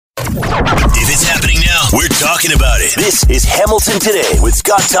We're talking about it. This is Hamilton Today with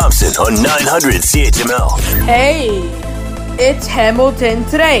Scott Thompson on 900 CHML. Hey, it's Hamilton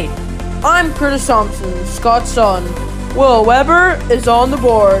Today. I'm Curtis Thompson, Scott's son. Will Weber is on the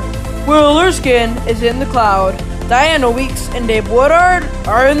board. Will Erskine is in the cloud. Diana Weeks and Dave Woodard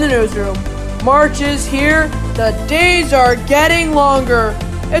are in the newsroom. March is here. The days are getting longer.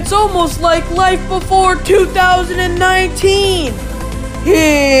 It's almost like life before 2019.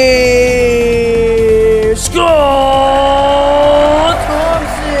 Here's Scott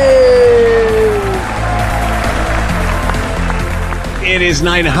Thompson. It is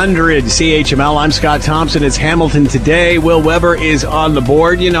 900 CHML. I'm Scott Thompson. It's Hamilton Today. Will Weber is on the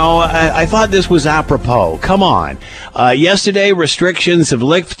board. You know, I thought this was apropos. Come on. Yesterday, restrictions have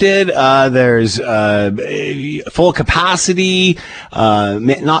lifted. There's full capacity,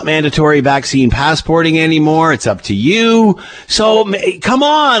 not mandatory vaccine passporting anymore. It's up to you. So come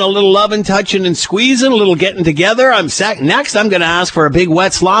on, a little loving, touching, and squeezing, a little getting together. Next, I'm going to ask for a big,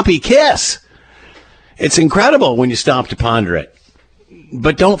 wet, sloppy kiss. It's incredible when you stop to ponder it.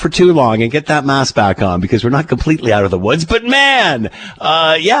 But don't for too long and get that mask back on because we're not completely out of the woods. But man,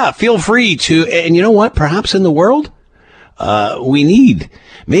 feel free to. And you know what? Perhaps in the world,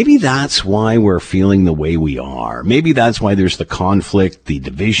 maybe that's why we're feeling the way we are. Maybe that's why there's the conflict, the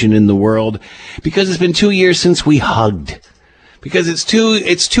division in the world, because it's been 2 years since we hugged. Because it's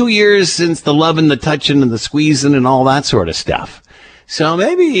 2 years since the loving, the touching, and the squeezing and all that sort of stuff. So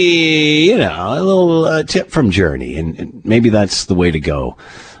maybe, you know, a little tip from Journey, and maybe that's the way to go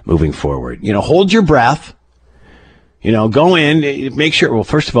moving forward. You know, hold your breath, you know, go in, make sure, well,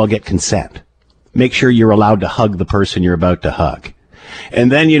 first of all, get consent. Make sure you're allowed to hug the person you're about to hug. And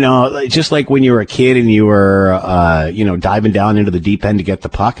then, you know, just like when you were a kid and you were, diving down into the deep end to get the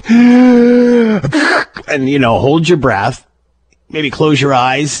puck, and, you know, hold your breath, maybe close your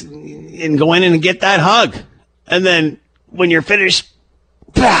eyes and go in and get that hug. And then when you're finished,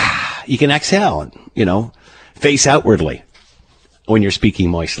 you can exhale and, you know, face outwardly when you're speaking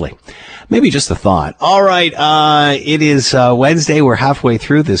moistly. Maybe just a thought. All right. It is Wednesday. We're halfway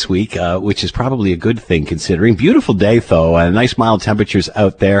through this week, which is probably a good thing considering. Beautiful day, though. Nice mild temperatures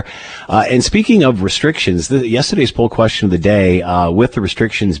out there. And speaking of restrictions, yesterday's poll question of the day, with the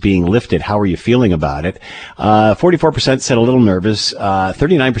restrictions being lifted, how are you feeling about it? 44% said a little nervous.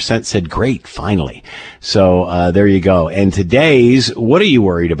 39% said great, finally. So there you go. And today's, what are you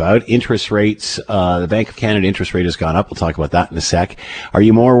worried about? Interest rates. The Bank of Canada interest rate has gone up. We'll talk about that in a sec. Are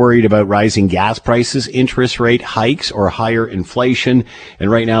you more worried about rising gas prices, interest rate hikes, or higher inflation? And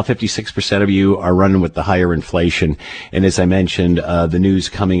right now, 56% of you are running with the higher inflation. And as I mentioned, the news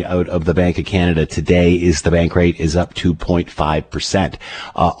coming out of the Bank of Canada today is the bank rate is up 2.5%.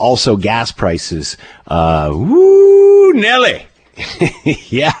 Also, gas prices, Nelly.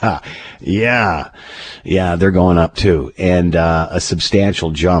 Yeah, they're going up too, and a substantial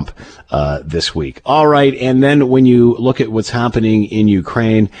jump this week. All right, and then when you look at what's happening in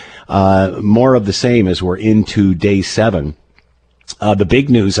Ukraine, more of the same as we're into day 7. The big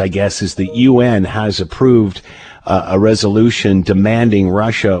news, I guess, is the UN has approved a resolution demanding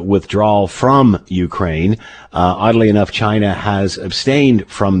Russia withdrawal from Ukraine. Oddly enough, China has abstained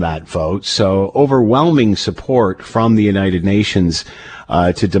from that vote. So overwhelming support from the United Nations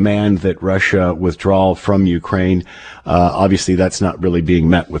to demand that Russia withdraw from Ukraine. Obviously, that's not really being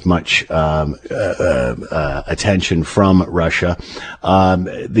met with much attention from Russia.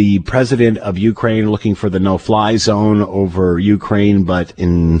 The president of Ukraine looking for the no-fly zone over Ukraine, but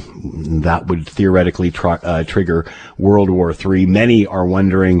that would theoretically trigger World War III. Many are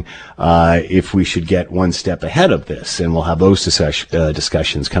wondering if we should get one step ahead of this, and we'll have those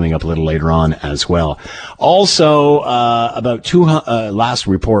discussions coming up a little later on as well. Also, about last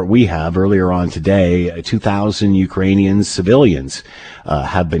report we have earlier on today, 2,000 Ukrainian civilians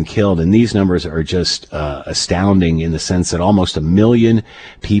have been killed, and these numbers are just astounding in the sense that almost 1 million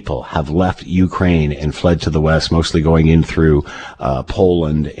people have left Ukraine and fled to the west, mostly going in through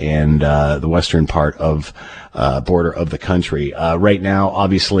Poland and the western part of border of the country. Right now,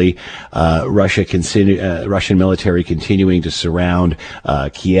 obviously, Russian military continuing to surround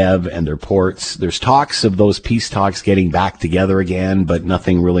Kiev and their ports. There's talks of those peace talks getting back together again, but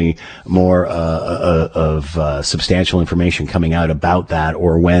nothing really more of substantial information coming out about that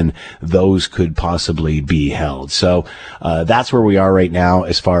or when those could possibly be held. So that's where we are right now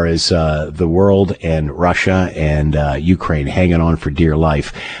as far as the world and Russia and Ukraine hanging on for dear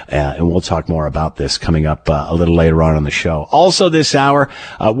life. And we'll talk more about this coming up a little later on the show. Also this hour,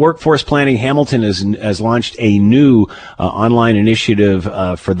 Workforce Planning Hamilton has launched a new online initiative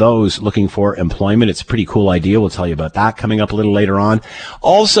for those looking for employment. It's a pretty cool idea. We'll tell you about that coming up a little later on. on.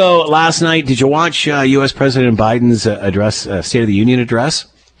 Also, last night, did you watch U.S. President Biden's address, State of the Union address?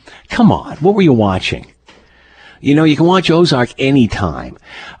 Come on, what were you watching? You know, you can watch Ozark anytime.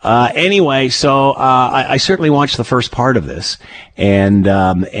 Anyway, so I certainly watched the first part of this and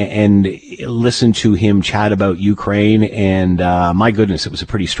listened to him chat about Ukraine. And my goodness, it was a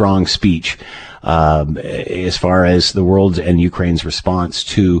pretty strong speech as far as the world's and Ukraine's response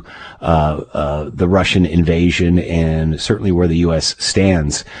to the Russian invasion, and certainly where the U.S.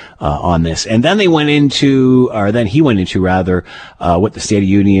 stands on this. And then he went into what the State of the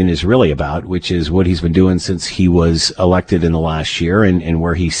Union is really about, which is what he's been doing since he was elected in the last year, and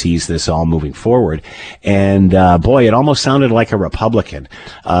where he sees this all moving forward. And boy, it almost sounded like a Republican.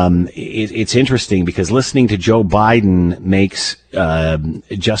 It's interesting because listening to Joe Biden makes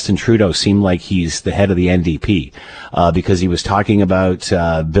Justin Trudeau seem like he's the head of the NDP, because he was talking about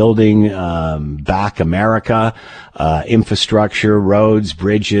building back America, infrastructure, roads,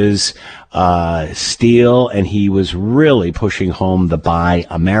 bridges, steel, and he was really pushing home the Buy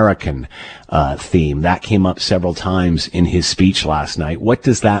American theme. That came up several times in his speech last night. What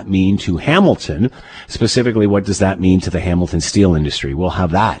does that mean to Hamilton? Specifically, what does that mean to the Hamilton steel industry? We'll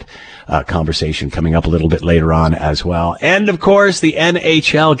have that conversation coming up a little bit later on as well. And of course, the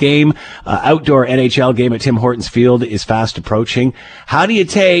NHL game, outdoor NHL game at Tim Hortons Field is fast approaching. How do you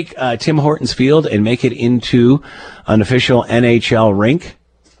take Tim Hortons Field and make it into an official NHL rink?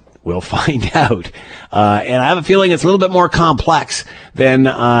 We'll find out. And I have a feeling it's a little bit more complex than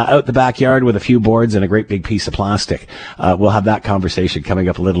out the backyard with a few boards and a great big piece of plastic. We'll have that conversation coming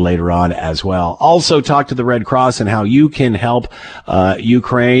up a little later on as well. Also talk to the Red Cross and how you can help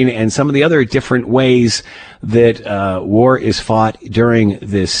Ukraine and some of the other different ways that war is fought during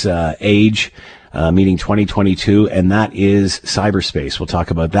this age. Meeting 2022, and that is cyberspace. We'll talk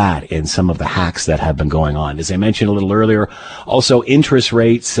about that and some of the hacks that have been going on. As I mentioned a little earlier, also interest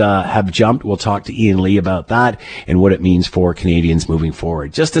rates have jumped. We'll talk to Ian Lee about that and what it means for Canadians moving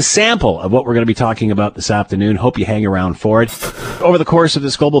forward. Just a sample of what we're going to be talking about this afternoon. Hope you hang around for it. Over the course of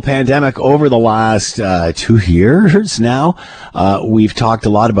this global pandemic, over the last 2 years now, we've talked a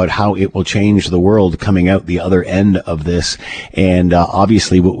lot about how it will change the world coming out the other end of this. And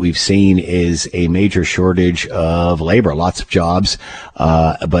obviously what we've seen is a major shortage of labor, lots of jobs,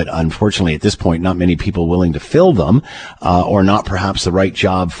 but unfortunately at this point, not many people willing to fill them, or not perhaps the right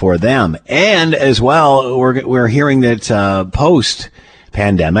job for them. And as well, we're hearing that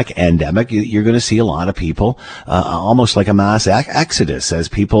post-pandemic, you're going to see a lot of people, almost like a mass exodus as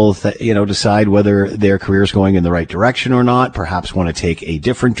people, decide whether their career is going in the right direction or not, perhaps want to take a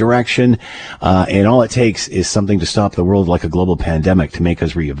different direction. And all it takes is something to stop the world like a global pandemic to make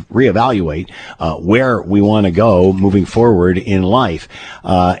us reevaluate where we want to go moving forward in life.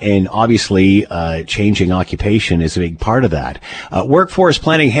 And obviously, changing occupation is a big part of that. Workforce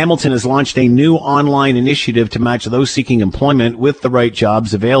Planning Hamilton has launched a new online initiative to match those seeking employment with the right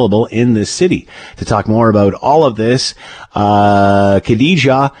jobs available in this city. To talk more about all of this,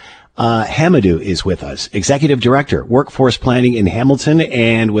 Khadija Hamadou is with us, Executive Director, Workforce Planning in Hamilton,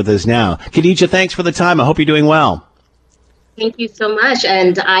 and with us now. Khadija, thanks for the time. I hope you're doing well. Thank you so much,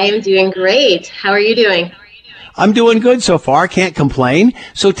 and I am doing great. How are you doing? I'm doing good so far. Can't complain.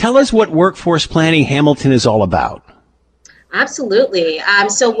 So tell us what Workforce Planning Hamilton is all about. Absolutely.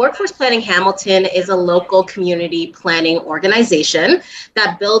 So Workforce Planning Hamilton is a local community planning organization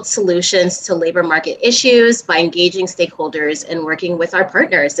that builds solutions to labor market issues by engaging stakeholders and working with our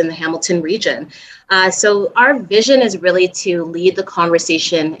partners in the Hamilton region. So our vision is really to lead the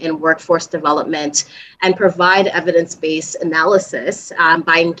conversation in workforce development and provide evidence-based analysis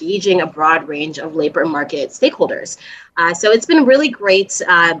by engaging a broad range of labor market stakeholders. So it's been really great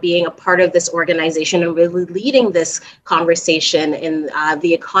being a part of this organization and really leading this conversation in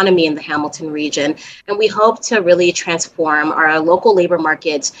the economy in the Hamilton region. And we hope to really transform our local labor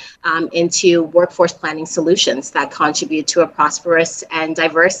market into workforce planning solutions that contribute to a prosperous and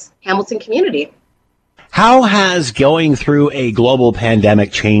diverse Hamilton community. How has going through a global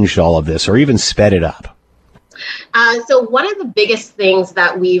pandemic changed all of this or even sped it up? So one of the biggest things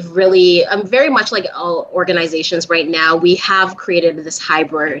that we've really, very much like all organizations right now, we have created this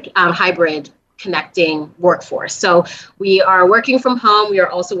hybrid connecting workforce. So we are working from home. We are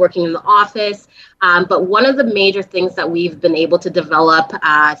also working in the office. But one of the major things that we've been able to develop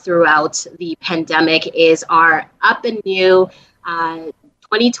throughout the pandemic is our up and new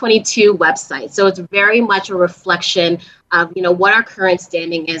 2022 website. So it's very much a reflection of, what our current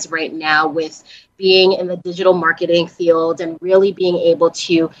standing is right now with being in the digital marketing field and really being able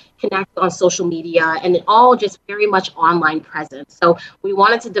to connect on social media and all just very much online presence. So we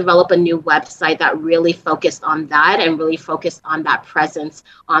wanted to develop a new website that really focused on that and really focused on that presence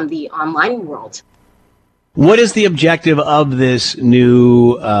on the online world. What is the objective of this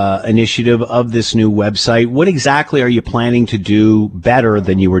new initiative, of this new website? What exactly are you planning to do better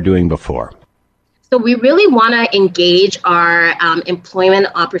than you were doing before? So we really want to engage our employment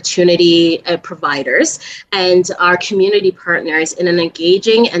opportunity providers and our community partners in an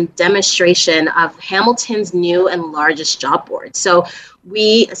engaging and demonstration of Hamilton's new and largest job board. So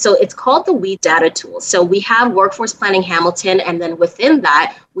it's called the We Data Tools. So we have Workforce Planning Hamilton, and then within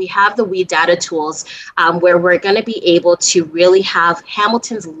that, we have the We Data Tools, where we're going to be able to really have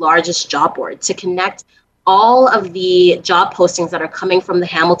Hamilton's largest job board to connect all of the job postings that are coming from the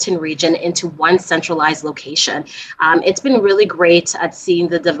Hamilton region into one centralized location. It's been really great at seeing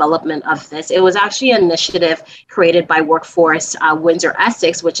the development of this. It was actually an initiative created by Workforce Windsor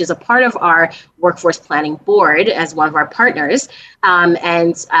Essex, which is a part of our Workforce Planning Board as one of our partners.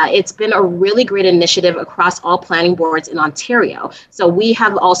 And it's been a really great initiative across all planning boards in Ontario. So we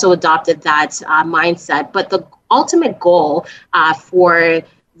have also adopted that mindset. But the ultimate goal for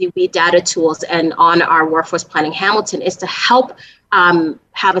the We Data Tools and on our Workforce Planning Hamilton is to help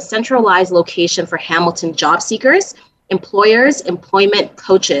have a centralized location for Hamilton job seekers, employers, employment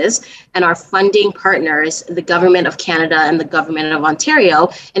coaches, and our funding partners, the Government of Canada and the Government of Ontario,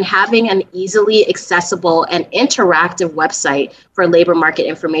 in having an easily accessible and interactive website for labor market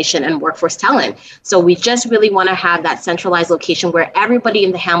information and workforce talent. So we just really want to have that centralized location where everybody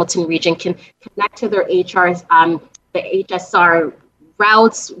in the Hamilton region can connect to their the HSR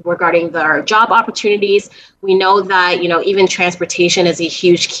routes regarding their job opportunities. We know that, even transportation is a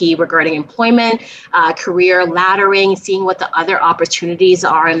huge key regarding employment, career laddering, seeing what the other opportunities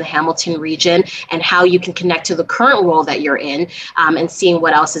are in the Hamilton region and how you can connect to the current role that you're in, and seeing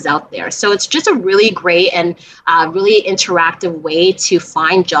what else is out there. So it's just a really great and really interactive way to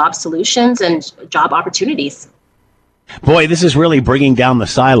find job solutions and job opportunities. Boy, this is really bringing down the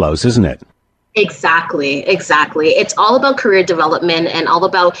silos, isn't it? Exactly. It's all about career development and all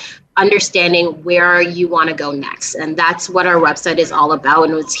about understanding where you want to go next. And that's what our website is all about.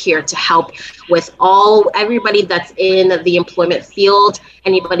 And it's here to help with everybody that's in the employment field,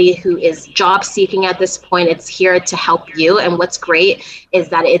 anybody who is job seeking at this point. It's here to help you. And what's great is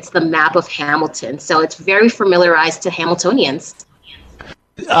that it's the map of Hamilton. So it's very familiarized to Hamiltonians.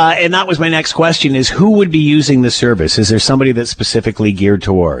 And that was my next question, is who would be using the service? Is there somebody that's specifically geared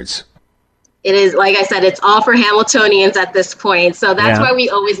towards? It is, like I said, it's all for Hamiltonians at this point. So that's why we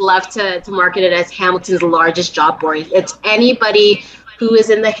always love to market it as Hamilton's largest job board. It's anybody who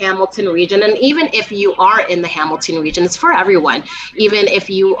is in the Hamilton region. And even if you are in the Hamilton region, it's for everyone. Even if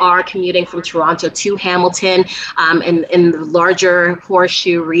you are commuting from Toronto to Hamilton, in the larger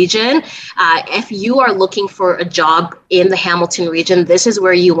Horseshoe region, if you are looking for a job in the Hamilton region, this is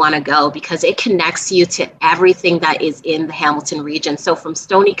where you want to go because it connects you to everything that is in the Hamilton region. So from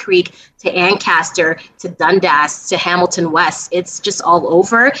Stony Creek to Ancaster to Dundas to Hamilton West, it's just all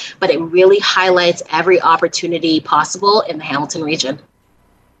over, but it really highlights every opportunity possible in the Hamilton region.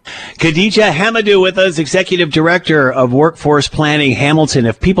 Khadija Hamadou with us, Executive Director of Workforce Planning Hamilton.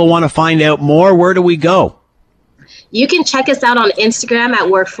 If people want to find out more, where do we go? You can check us out on Instagram at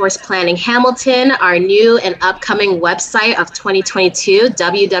Workforce Planning Hamilton, our new and upcoming website of 2022,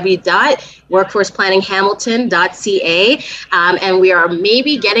 www.workforceplanninghamilton.ca. And we are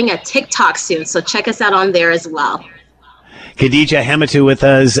maybe getting a TikTok soon, so check us out on there as well. Khadija Hamadou with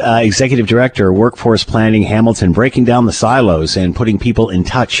us, Executive Director, Workforce Planning Hamilton, breaking down the silos and putting people in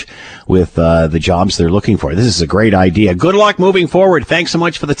touch with the jobs they're looking for. This is a great idea. Good luck moving forward. Thanks so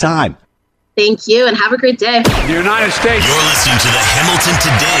much for the time. Thank you, and have a great day. The United States. You're listening to the Hamilton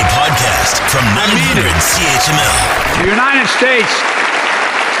Today podcast from 900 CHML. The United States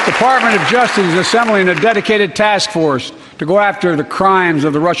Department of Justice is assembling a dedicated task force to go after the crimes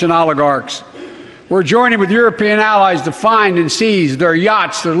of the Russian oligarchs. We're joining with European allies to find and seize their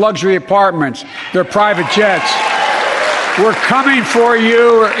yachts, their luxury apartments, their private jets. We're coming for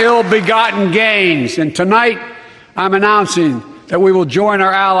your ill-begotten gains. And tonight, I'm announcing that we will join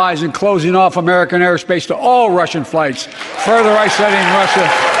our allies in closing off American airspace to all Russian flights, further isolating Russia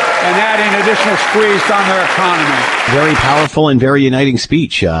and adding additional squeeze on their economy. Very powerful and very uniting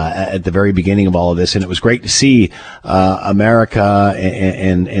speech at the very beginning of all of this. And it was great to see America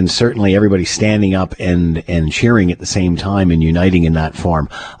and certainly everybody standing up and cheering at the same time and uniting in that form,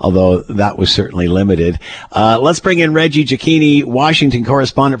 although that was certainly limited. Let's bring in Reggie Giacchini, Washington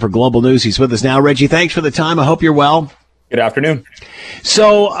correspondent for Global News. He's with us now. Reggie, thanks for the time. I hope you're well. Good afternoon.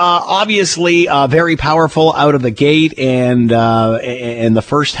 So obviously very powerful out of the gate, and the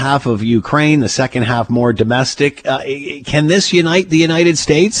first half of Ukraine, the second half more domestic. Can this unite the United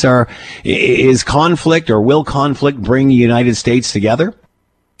States, or is conflict, or will conflict bring the United States together?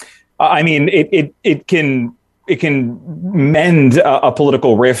 I mean, it can mend a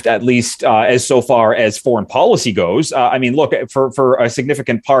political rift, at least as so far as foreign policy goes. I mean, look, for a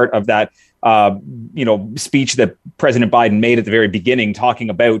significant part of that speech that President Biden made at the very beginning, talking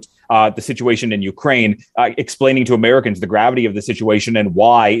about the situation in Ukraine, explaining to Americans the gravity of the situation and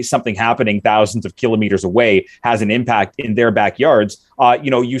why something happening thousands of kilometers away has an impact in their backyards.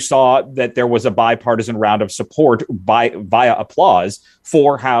 You saw that there was a bipartisan round of support via applause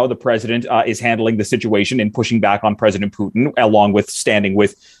for how the president is handling the situation and pushing back on President Putin, along with standing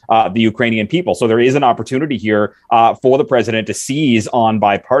with the Ukrainian people. So there is an opportunity here for the president to seize on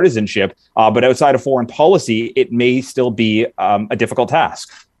bipartisanship. But outside of foreign policy, it may still be a difficult task.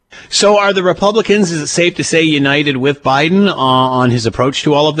 So are the Republicans, is it safe to say, united with Biden on his approach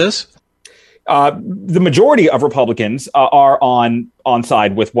to all of this? The majority of Republicans are on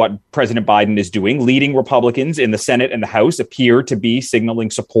side with what President Biden is doing. Leading Republicans in the Senate and the House appear to be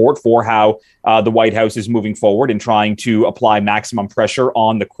signaling support for how the White House is moving forward and trying to apply maximum pressure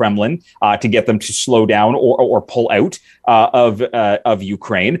on the Kremlin to get them to slow down or pull out of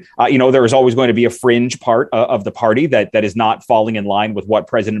Ukraine. There is always going to be a fringe part of the party that is not falling in line with what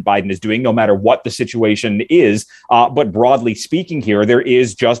President Biden is doing, no matter what the situation is. But broadly speaking here, there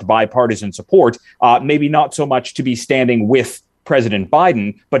is just bipartisan support, maybe not so much to be standing with President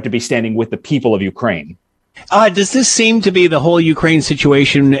Biden, but to be standing with the people of Ukraine. Does this seem to be the whole Ukraine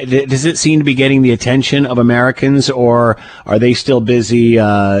situation? Does it seem to be getting the attention of Americans, or are they still busy,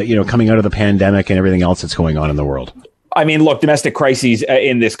 coming out of the pandemic and everything else that's going on in the world? I mean, look, domestic crises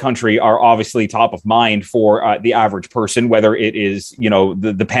in this country are obviously top of mind for the average person, whether it is,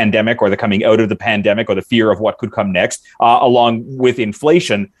 the pandemic or the coming out of the pandemic or the fear of what could come next, along with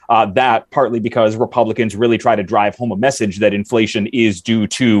inflation. That partly because Republicans really try to drive home a message that inflation is due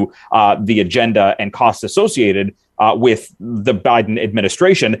to the agenda and costs associated with the Biden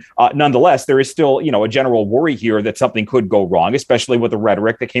administration. Nonetheless, there is still, a general worry here that something could go wrong, especially with the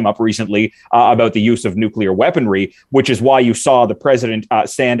rhetoric that came up recently about the use of nuclear weaponry, which is why you saw the president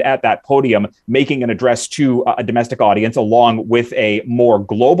stand at that podium making an address to a domestic audience along with a more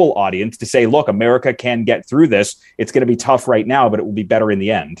global audience to say, look, America can get through this. It's going to be tough right now, but it will be better in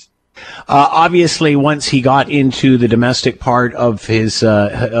the end. Obviously, once he got into the domestic part of his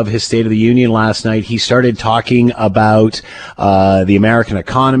State of the Union last night, he started talking about the American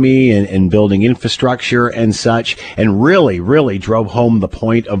economy and building infrastructure and such, and really drove home the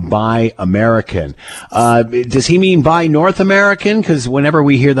point of Buy American. Does he mean Buy North American? Because whenever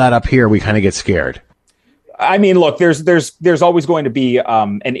we hear that up here, we kind of get scared. I mean, look, there's always going to be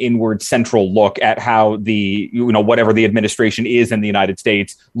an inward central look at how whatever the administration is in the United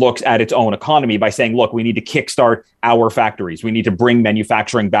States looks at its own economy by saying, look, we need to kickstart our factories. We need to bring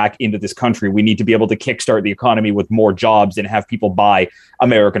manufacturing back into this country. We need to be able to kickstart the economy with more jobs and have people buy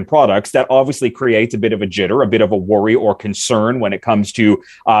American products. That obviously creates a bit of a jitter, a bit of a worry or concern when it comes to,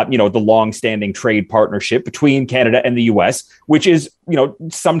 the longstanding trade partnership between Canada and the U.S., which is,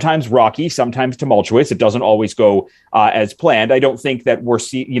 sometimes rocky, sometimes tumultuous. It doesn't always go as planned. I don't think that we're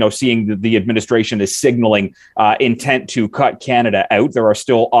seeing the administration is signaling intent to cut Canada out. There are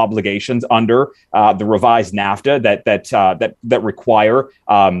still obligations under the revised NAFTA that require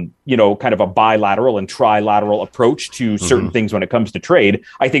kind of a bilateral and trilateral approach to certain things when it comes to trade.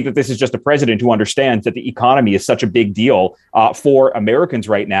 I think that this is just a president who understands that the economy is such a big deal for Americans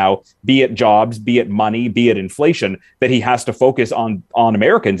right now, be it jobs, be it money, be it inflation, that he has to focus on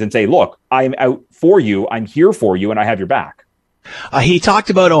Americans and say, look, I'm out for you, I'm here for you, and I have your back. He talked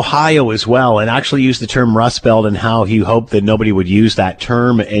about Ohio as well, and actually used the term Rust Belt and how he hoped that nobody would use that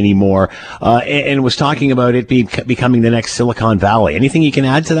term anymore, and was talking about it becoming the next Silicon Valley. Anything you can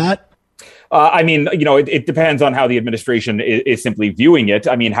add to that? It depends on how the administration is simply viewing it.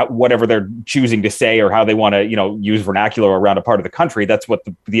 I mean, whatever they're choosing to say or how they want to, use vernacular around a part of the country, that's what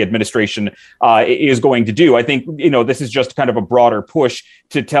the administration is going to do. I think, this is just kind of a broader push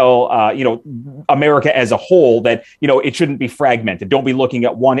to tell, America as a whole that, it shouldn't be fragmented. Don't be looking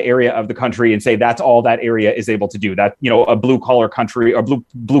at one area of the country and say that's all that area is able to do. That, a blue collar country or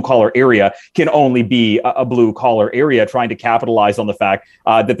blue collar area can only be a blue collar area, trying to capitalize on the fact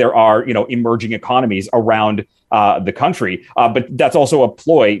that there are, emerging economies around the country. But that's also a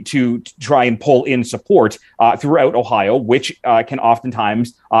ploy to try and pull in support throughout Ohio, which can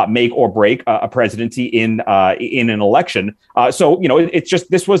oftentimes make or break a presidency in an election. So, it's just,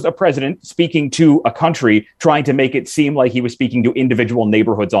 this was a president speaking to a country, trying to make it seem like he was speaking to individual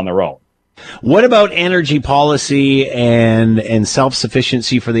neighborhoods on their own. What about energy policy and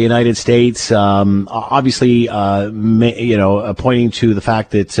self-sufficiency for the United States? Obviously, pointing to the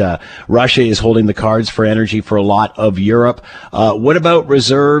fact that Russia is holding the cards for energy for a lot of Europe. What about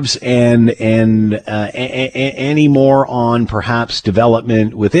reserves and any more on perhaps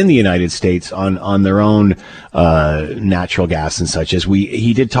development within the United States on their own natural gas and such?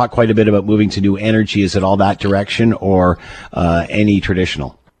 He did talk quite a bit about moving to new energy. Is it all that direction or any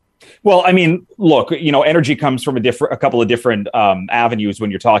traditional? Well, I mean, look, energy comes from a couple of different avenues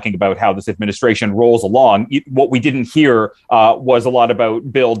when you're talking about how this administration rolls along. What we didn't hear was a lot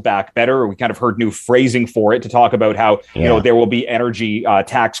about Build Back Better. We kind of heard new phrasing for it to talk about how, there will be energy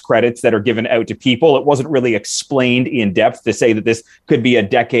tax credits that are given out to people. It wasn't really explained in depth to say that this could be a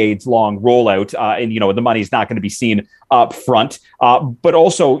decades-long rollout and the money's not going to be seen up front. But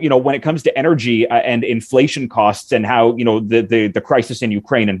also, when it comes to energy and inflation costs and how, the crisis in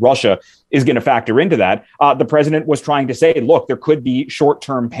Ukraine and Russia is going to factor into that, the president was trying to say, look, there could be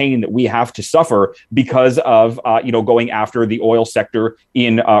short-term pain that we have to suffer because of, going after the oil sector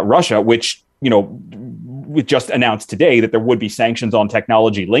in Russia, which, we just announced today that there would be sanctions on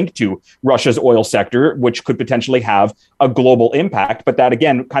technology linked to Russia's oil sector, which could potentially have a global impact. But that,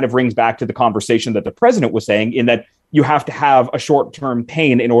 again, kind of rings back to the conversation that the president was saying, in that you have to have a short-term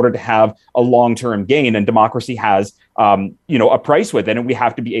pain in order to have a long-term gain, and democracy has a price with it, and we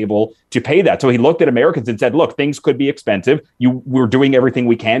have to be able to pay that. So he looked at Americans and said, look, things could be expensive. We're doing everything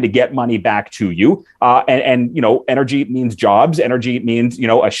we can to get money back to you. And energy means jobs. Energy means,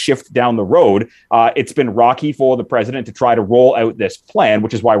 a shift down the road. It's been rocky for the president to try to roll out this plan,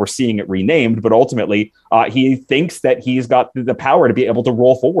 which is why we're seeing it renamed. But ultimately, he thinks that he's got the power to be able to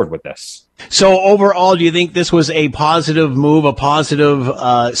roll forward with this. So overall, do you think this was a positive move, a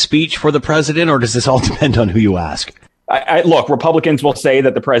positive speech for the president, or does this all depend on who you ask? Look, Republicans will say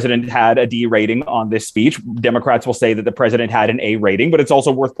that the president had a D rating on this speech. Democrats will say that the president had an A rating, but it's also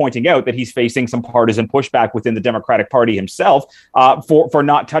worth pointing out that he's facing some partisan pushback within the Democratic Party himself for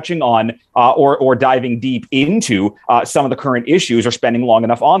not touching on or diving deep into some of the current issues or spending long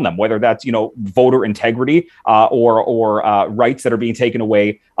enough on them, whether that's, voter integrity or rights that are being taken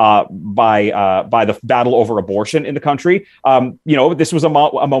away by the battle over abortion in the country. This was a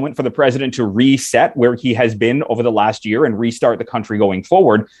moment for the president to reset where he has been over the last year and restart the country going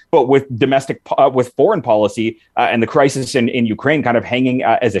forward. But with with foreign policy and the crisis in Ukraine kind of hanging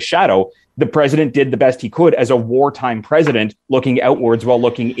as a shadow, the president did the best he could as a wartime president, looking outwards while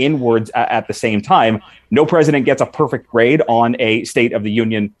looking inwards at the same time. No president gets a perfect grade on a State of the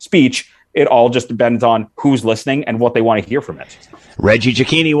Union speech. It all just depends on who's listening and what they want to hear from it. Reggie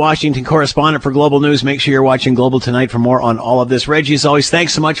Cicchini, Washington correspondent for Global News. Make sure you're watching Global tonight for more on all of this. Reggie, as always,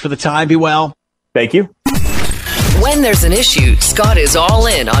 thanks so much for the time. Be well. Thank you. When there's an issue, Scott is all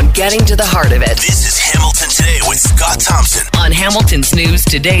in on getting to the heart of it. This is Hamilton Today with Scott Thompson on Hamilton's News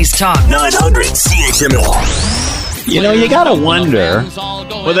Today's Talk 900 CHML. You gotta wonder,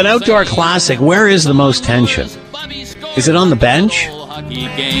 with an outdoor classic, where is the most tension? Is it on the bench?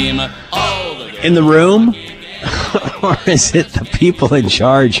 In the room? Or is it the people in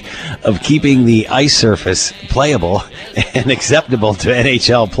charge of keeping the ice surface playable and acceptable to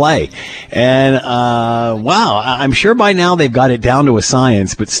NHL play? And, wow, I'm sure by now they've got it down to a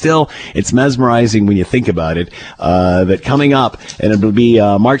science, but still it's mesmerizing when you think about it, that coming up, and it'll be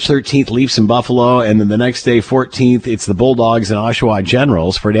March 13th, Leafs in Buffalo, and then the next day, 14th, it's the Bulldogs and Oshawa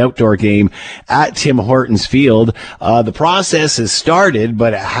Generals for an outdoor game at Tim Hortons Field. The process has started,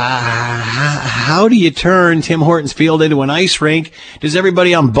 but how do you turn Tim Hortons Field into an ice rink? Does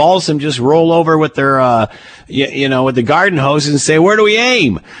everybody on Balsam just roll over with their, with the garden hoses and say, where do we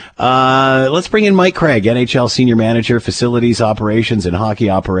aim? Let's bring in Mike Craig, NHL Senior Manager, Facilities Operations and Hockey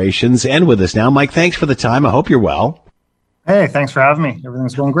Operations, and with us now. Mike, thanks for the time. I hope you're well. Hey, thanks for having me.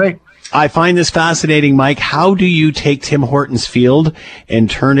 Everything's going great. I find this fascinating, Mike. How do you take Tim Hortons Field and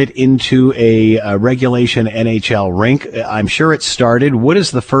turn it into a regulation NHL rink? I'm sure it started. What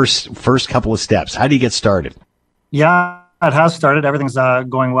is the first couple of steps? How do you get started? Yeah, it has started. Everything's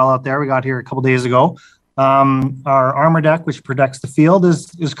going well out there. We got here a couple days ago. Our armor deck, which protects the field,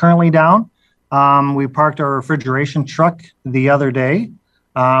 is currently down. We parked our refrigeration truck the other day.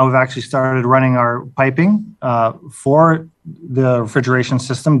 We've actually started running our piping for the refrigeration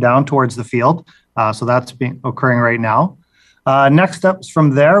system down towards the field. So that's occurring right now. Next steps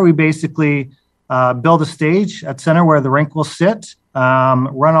from there, we basically build a stage at center where the rink will sit,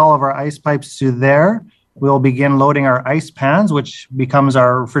 run all of our ice pipes to there. We'll begin loading our ice pans, which becomes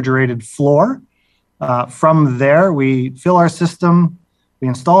our refrigerated floor. From there, we fill our system, we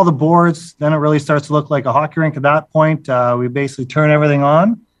install the boards, then it really starts to look like a hockey rink at that point. We basically turn everything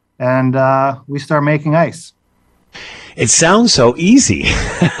on and we start making ice. It sounds so easy.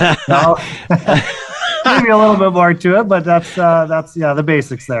 No, maybe a little bit more to it, but that's the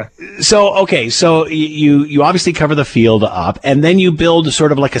basics there. So, okay, so you obviously cover the field up, and then you build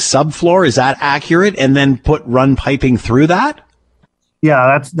sort of like a subfloor. Is that accurate? And then run piping through that?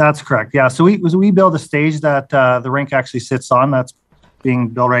 Yeah, that's correct. Yeah, so we build a stage that the rink actually sits on. That's being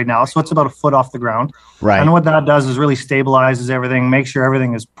built right now. So it's about a foot off the ground. Right. And what that does is really stabilizes everything, make sure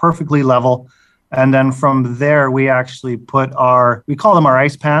everything is perfectly level. And then from there, we actually we call them our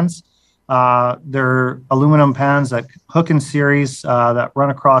ice pans. They're aluminum pans that hook in series that run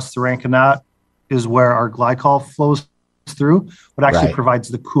across the rink. And that is where our glycol flows through, what actually provides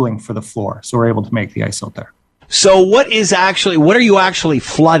the cooling for the floor. So we're able to make the ice out there. So what are you actually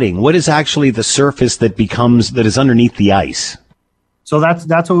flooding? What is actually the surface that is underneath the ice? So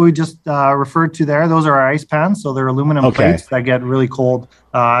that's what we just referred to there. Those are our ice pans. So they're aluminum plates that get really cold.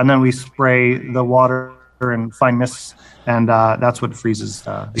 And then we spray the water and fine mists, and that's what freezes.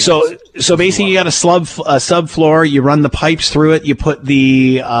 So basically you got a subfloor, you run the pipes through it, you put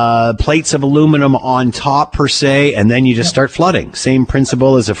the plates of aluminum on top per se, and then you just start flooding. Same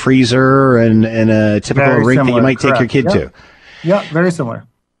principle as a freezer and a typical rink that you might take your kid to. Yeah, very similar.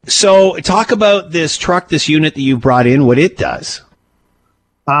 So talk about this truck, this unit that you brought in, what it does.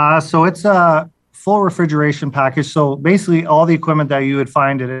 So it's a full refrigeration package. So basically all the equipment that you would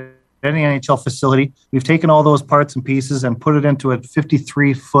find at any NHL facility, we've taken all those parts and pieces and put it into a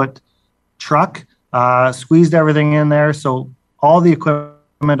 53-foot truck, squeezed everything in there. So all the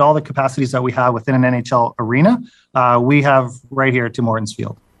equipment, all the capacities that we have within an NHL arena, we have right here at Tim Hortons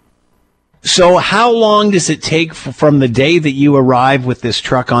Field. So how long does it take from the day that you arrive with this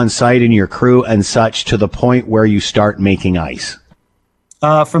truck on site and your crew and such to the point where you start making ice?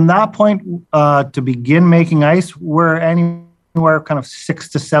 From that point to begin making ice, we're anywhere kind of 6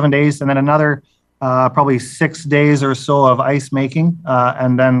 to 7 days, and then another probably 6 days or so of ice making,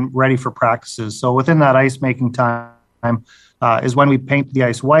 and then ready for practices. So within that ice making time is when we paint the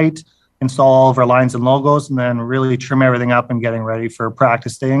ice white, install all of our lines and logos, and then really trim everything up and getting ready for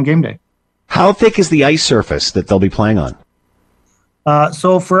practice day and game day. How thick is the ice surface that they'll be playing on?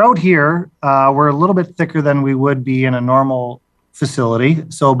 So for out here, we're a little bit thicker than we would be in a normal facility.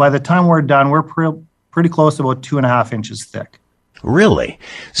 So by the time we're done, we're pretty close to about 2.5 inches thick. Really?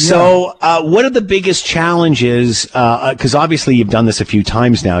 So what are the biggest challenges? Because obviously you've done this a few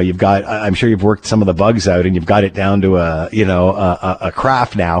times now. I'm sure you've worked some of the bugs out and you've got it down to a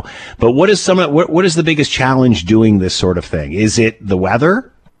craft now. But what is the biggest challenge doing this sort of thing? Is it the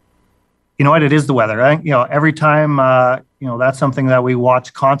weather? You know what? It is the weather. I think, every time, that's something that we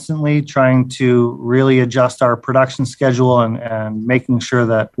watch constantly, trying to really adjust our production schedule and making sure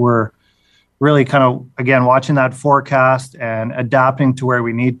that we're really kind of, again, watching that forecast and adapting to where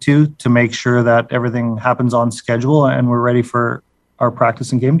we need to make sure that everything happens on schedule and we're ready for our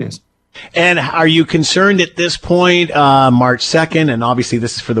practice and game days. And are you concerned at this point, March 2nd, and obviously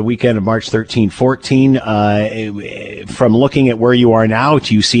this is for the weekend of March 13, 14, from looking at where you are now,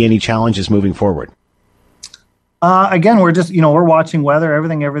 do you see any challenges moving forward? Again, we're just, we're watching weather.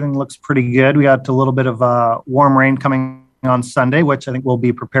 Everything looks pretty good. We got a little bit of warm rain coming on Sunday, which I think we'll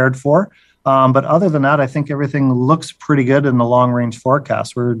be prepared for. But other than that, I think everything looks pretty good in the long range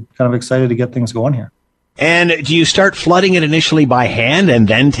forecast. We're kind of excited to get things going here. And do you start flooding it initially by hand and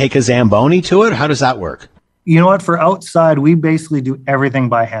then take a Zamboni to it? How does that work? You know what? For outside, we basically do everything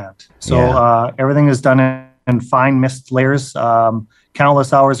by hand. So everything is done in fine mist layers.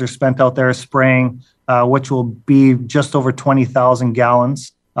 Countless hours are spent out there spraying, which will be just over 20,000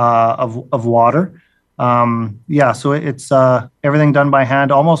 gallons of water. So it's everything done by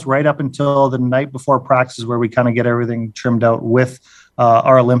hand, almost right up until the night before practice, where we kind of get everything trimmed out with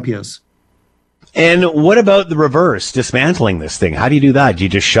our Olympias. And what about the reverse, dismantling this thing? How do you do that? Do you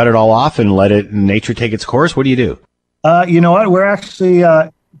just shut it all off and let nature take its course? What do you do? You know what? We're actually,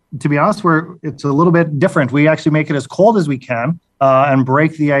 to be honest, it's a little bit different. We actually make it as cold as we can and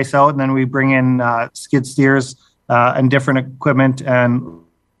break the ice out. And then we bring in skid steers and different equipment and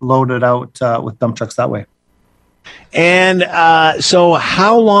load it out with dump trucks that way. And so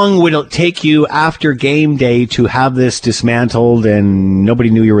how long would it take you after game day to have this dismantled and nobody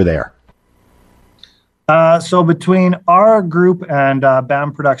knew you were there? So between our group and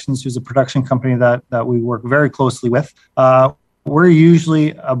BAM Productions, who's a production company that we work very closely with, we're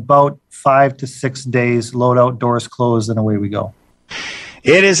usually about 5 to 6 days, load out, doors closed, and away we go.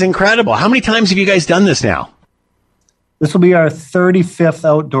 It is incredible. How many times have you guys done this now? This will be our 35th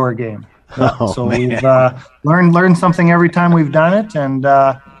outdoor game. So man. We've learned something every time we've done it, and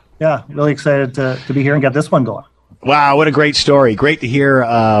really excited to be here and get this one going. Wow, what a great story. Great to hear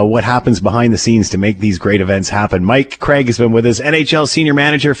what happens behind the scenes to make these great events happen. Mike Craig has been with us, NHL Senior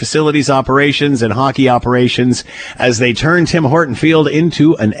Manager, Facilities Operations and Hockey Operations, as they turn Tim Hortons Field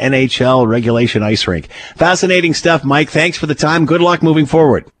into an NHL regulation ice rink. Fascinating stuff, Mike. Thanks for the time. Good luck moving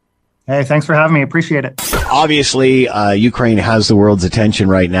forward. Hey, thanks for having me. Appreciate it. Obviously, Ukraine has the world's attention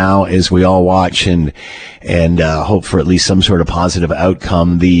right now as we all watch and hope for at least some sort of positive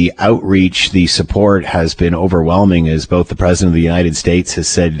outcome. The outreach, the support has been overwhelming, as both the President of the United States has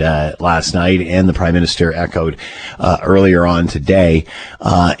said last night and the Prime Minister echoed earlier on today,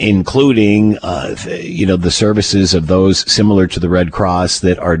 including the services of those similar to the Red Cross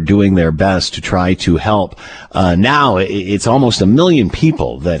that are doing their best to try to help. Now it's almost 1 million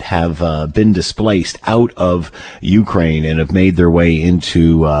people that have been displaced out of Ukraine and have made their way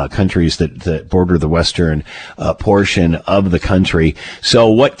into countries that border the western portion of the country. So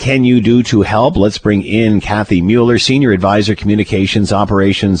what can you do to help? Let's bring in Kathy Mueller, Senior Advisor, Communications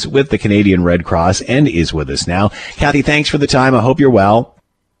Operations with the Canadian Red Cross, and is with us now. Kathy, thanks for the time. I hope you're well.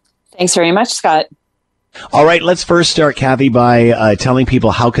 Thanks very much, Scott. All right, let's first start, Kathy, by telling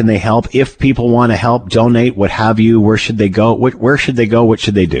people how can they help. If people want to help, donate, what have you, where should they go? Where should they go? What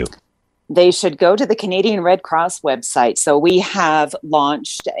should they do? They should go to the Canadian Red Cross website. So we have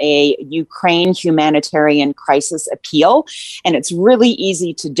launched a Ukraine humanitarian crisis appeal, and it's really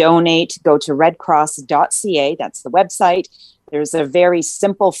easy to donate. Go to redcross.ca. That's the website. There's a very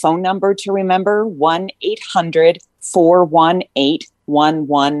simple phone number to remember,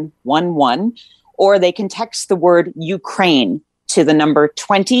 1-800-418-1111, or they can text the word Ukraine to the number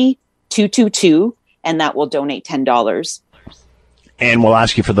 20222, and that will donate $10. And we'll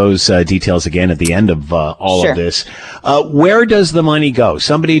ask you for those details again at the end of all Sure. of this. Where does the money go?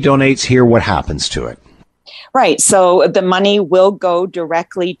 Somebody donates here. What happens to it? Right. So the money will go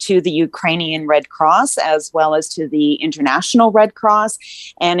directly to the Ukrainian Red Cross as well as to the International Red Cross.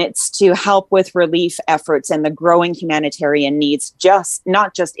 And it's to help with relief efforts and the growing humanitarian needs,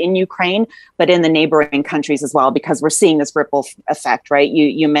 not just in Ukraine, but in the neighboring countries as well, because we're seeing this ripple effect, right?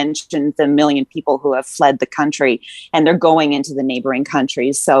 You mentioned the 1 million people who have fled the country, and they're going into the neighboring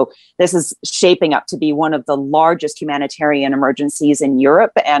countries. So this is shaping up to be one of the largest humanitarian emergencies in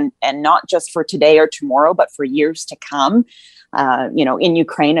Europe, and not just for today or tomorrow, but for years to come. In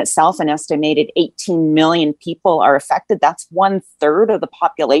Ukraine itself, an estimated 18 million people are affected. That's 1/3 of the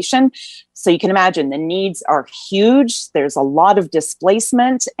population. So you can imagine the needs are huge. There's a lot of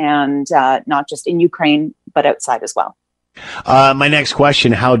displacement, and not just in Ukraine, but outside as well. My next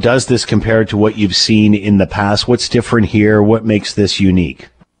question, how does this compare to what you've seen in the past? What's different here? What makes this unique?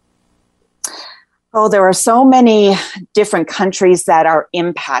 Oh, there are so many different countries that are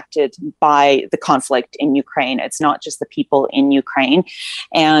impacted by the conflict in Ukraine. It's not just the people in Ukraine.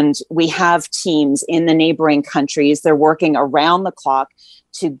 And we have teams in the neighboring countries. They're working around the clock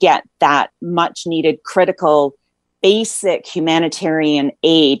to get that much needed critical basic humanitarian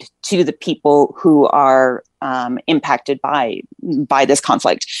aid to the people who are impacted by this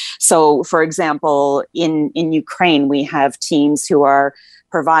conflict. So, for example, in Ukraine, we have teams who are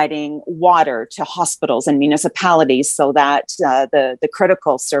providing water to hospitals and municipalities so that the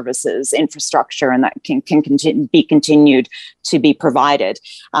critical services infrastructure and that can be continued to be provided.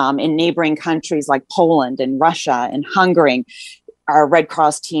 In neighboring countries like Poland and Russia and Hungary, our Red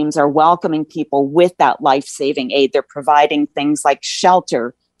Cross teams are welcoming people with that life-saving aid. They're providing things like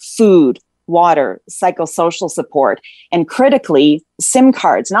shelter, food, water, psychosocial support, and critically, SIM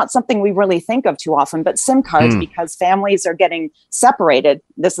cards. Not something we really think of too often, but SIM cards, because families are getting separated.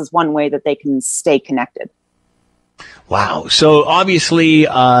 This is one way that they can stay connected. Wow. So obviously,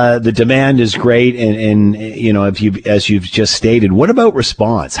 the demand is great. And as you've just stated, what about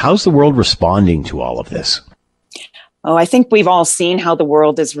response? How's the world responding to all of this? Oh, I think we've all seen how the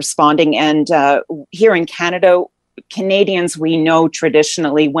world is responding. And here in Canada, Canadians, we know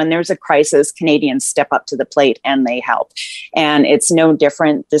traditionally when there's a crisis, Canadians step up to the plate and they help. And it's no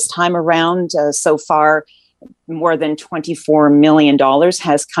different this time around. So far, more than $24 million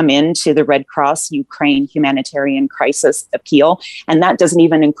has come into the Red Cross Ukraine humanitarian crisis appeal. And that doesn't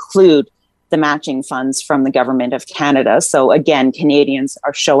even include the matching funds from the government of Canada. So again, Canadians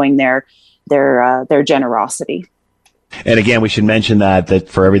are showing their generosity. And again, we should mention that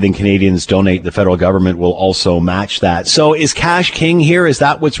for everything Canadians donate, the federal government will also match that. So is cash king here? Is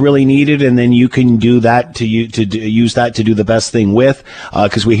that what's really needed? And then you can do that use that to do the best thing with,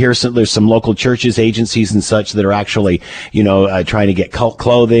 because we hear there's some local churches, agencies and such that are actually, trying to get cult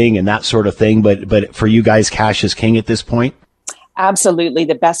clothing and that sort of thing. But for you guys, cash is king at this point? Absolutely.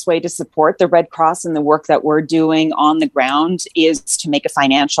 The best way to support the Red Cross and the work that we're doing on the ground is to make a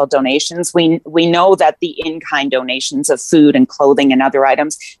financial donations. We know that the in-kind donations of food and clothing and other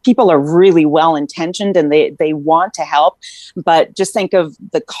items, people are really well-intentioned and they want to help, but just think of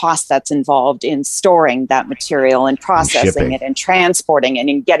the cost that's involved in storing that material and processing it and transporting it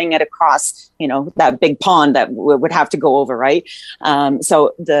and getting it across, that big pond that would have to go over, right?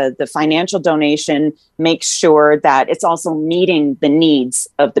 So the financial donation makes sure that it's also meeting the needs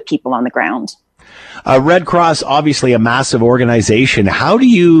of the people on the ground. Red Cross, obviously a massive organization. How do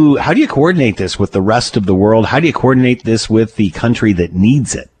you coordinate this with the rest of the world? How do you coordinate this with the country that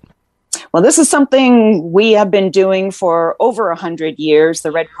needs it? Well, this is something we have been doing for over 100 years.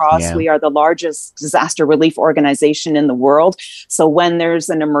 The Red Cross, we are the largest disaster relief organization in the world. So when there's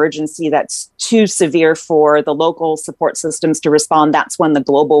an emergency that's too severe for the local support systems to respond, that's when the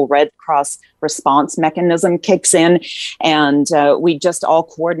global Red Cross response mechanism kicks in. And we just all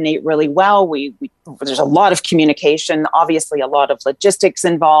coordinate really well. There's a lot of communication, obviously a lot of logistics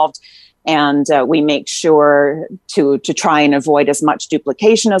involved. And we make sure to try and avoid as much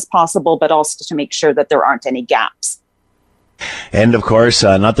duplication as possible, but also to make sure that there aren't any gaps. And of course,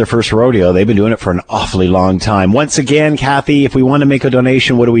 not their first rodeo. They've been doing it for an awfully long time. Once again, Kathy, if we want to make a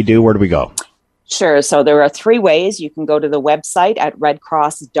donation, what do we do? Where do we go? Sure. So there are 3 ways. You can go to the website at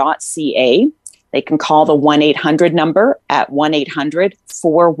redcross.ca. They can call the 1-800 number at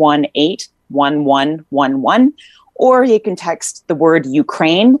 1-800-418-1111, or you can text the word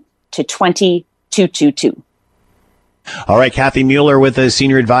Ukraine to 20222. All right, Kathy Mueller with us,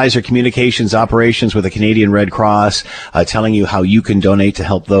 Senior Advisor, Communications Operations with the Canadian Red Cross, telling you how you can donate to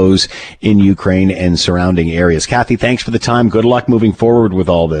help those in Ukraine and surrounding areas. Kathy, thanks for the time. Good luck moving forward with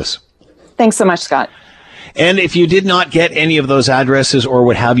all this. Thanks so much, Scott. And if you did not get any of those addresses or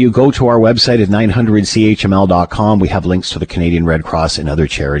what have you, go to our website at 900chml.com. We have links to the Canadian Red Cross and other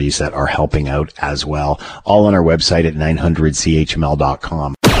charities that are helping out as well. All on our website at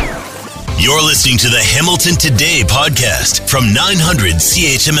 900chml.com. You're listening to the Hamilton Today podcast from 900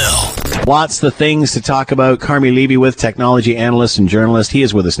 CHML. Lots of things to talk about. Carmi Levy with technology analyst and journalist. He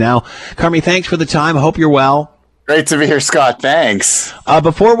is with us now. Carmi, thanks for the time. I hope you're well. Great to be here, Scott. Thanks.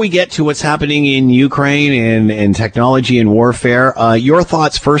 Before we get to what's happening in Ukraine and technology and warfare, your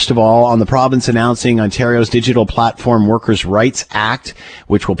thoughts, first of all, on the province announcing Ontario's Digital Platform Workers' Rights Act,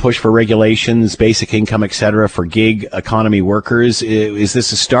 which will push for regulations, basic income, etc., for gig economy workers. Is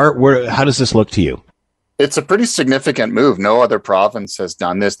this a start? How does this look to you? It's a pretty significant move. No other province has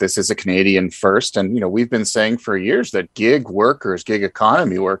done this. This is a Canadian first. And, we've been saying for years that gig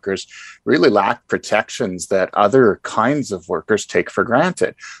economy workers really lack protections that other kinds of workers take for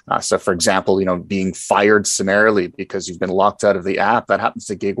granted. So, for example, being fired summarily because you've been locked out of the app, that happens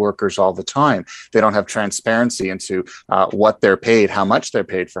to gig workers all the time. They don't have transparency into what they're paid, how much they're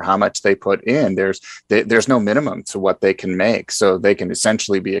paid for how much they put in. There's no minimum to what they can make. So they can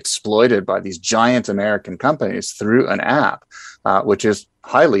essentially be exploited by these giant American companies through an app, which is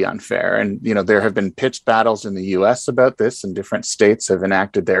highly unfair. And, there have been pitched battles in the U.S. about this, and different states have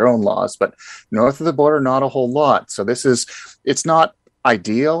enacted their own laws, but north of the border, not a whole lot. So it's not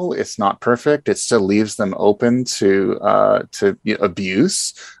ideal. It's not perfect. It still leaves them open to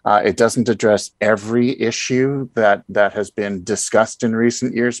abuse. It doesn't address every issue that has been discussed in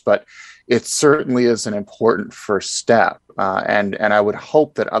recent years, but it certainly is an important first step. And I would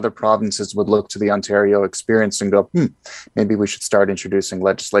hope that other provinces would look to the Ontario experience and go, maybe we should start introducing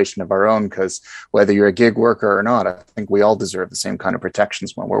legislation of our own, because whether you're a gig worker or not, I think we all deserve the same kind of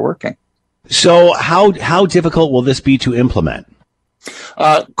protections when we're working. So how difficult will this be to implement?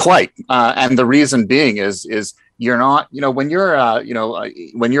 Quite. And the reason being is you're not, when you're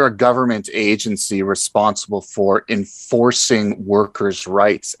a government agency responsible for enforcing workers'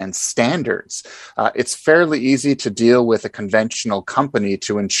 rights and standards, it's fairly easy to deal with a conventional company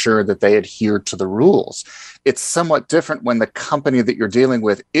to ensure that they adhere to the rules. It's somewhat different when the company that you're dealing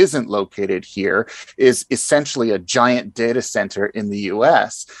with isn't located here, is essentially a giant data center in the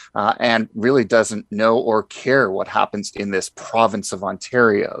US, and really doesn't know or care what happens in this province of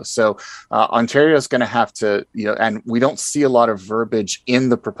Ontario. So Ontario is going to have to, and we don't see a lot of verbiage in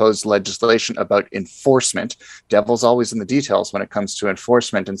the proposed legislation about enforcement. Devil's always in the details when it comes to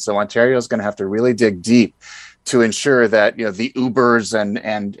enforcement. And so Ontario is going to have to really dig deep to ensure that the Ubers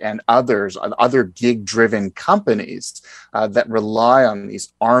and others, other gig-driven companies that rely on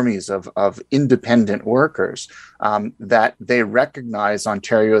these armies of independent workers, that they recognize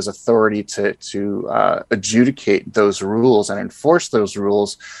Ontario's authority to adjudicate those rules and enforce those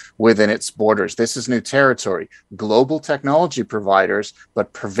rules within its borders. This is new territory. Global technology providers,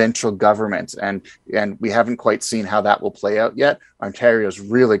 but provincial governments, and we haven't quite seen how that will play out yet. Ontario's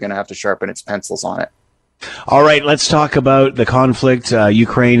really going to have to sharpen its pencils on it. All right, let's talk about the conflict,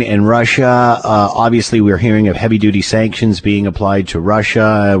 Ukraine and Russia. Obviously, we're hearing of heavy-duty sanctions being applied to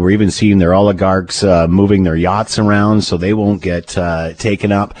Russia. We're even seeing their oligarchs moving their yachts around so they won't get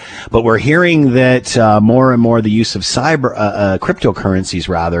taken up. But we're hearing that more and more the use of cryptocurrencies,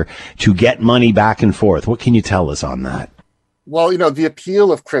 rather, to get money back and forth. What can you tell us on that? Well, the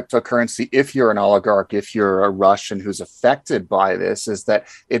appeal of cryptocurrency, if you're an oligarch, if you're a Russian who's affected by this, is that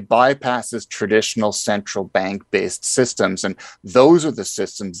it bypasses traditional central bank-based systems. And those are the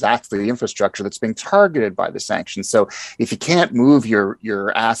systems, that's the infrastructure that's being targeted by the sanctions. So if you can't move your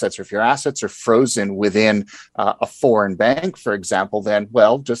assets, or if your assets are frozen within a foreign bank, for example, then,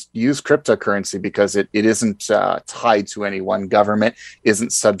 well, just use cryptocurrency because it isn't tied to any one government,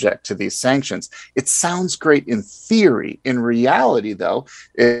 isn't subject to these sanctions. It sounds great in theory. In reality, though,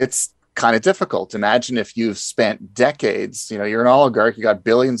 it's kind of difficult. Imagine if you've spent decades, you're an oligarch, you got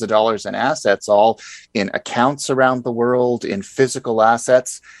billions of dollars in assets, all in accounts around the world, in physical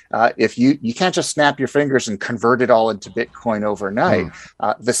assets. If you can't just snap your fingers and convert it all into Bitcoin overnight,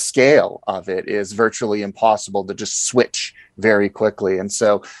 the scale of it is virtually impossible to just switch very quickly. And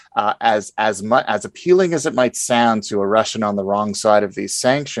so as appealing as it might sound to a Russian on the wrong side of these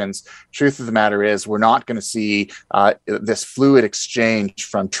sanctions, truth of the matter is we're not going to see this fluid exchange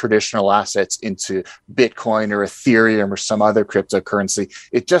from traditional assets into Bitcoin or Ethereum or some other cryptocurrency.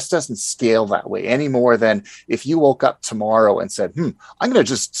 It just doesn't scale that way any more than if you woke up tomorrow and said, I'm going to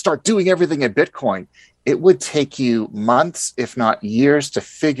just start doing everything in Bitcoin. It would take you months, if not years, to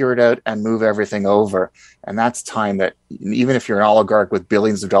figure it out and move everything over. And that's time that, even if you're an oligarch with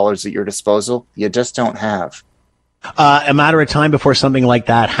billions of dollars at your disposal, you just don't have. A matter of time before something like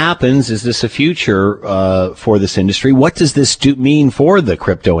that happens. Is this a future for this industry? What does this mean for the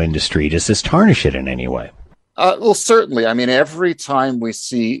crypto industry? Does this tarnish it in any way? Well, certainly. I mean, every time we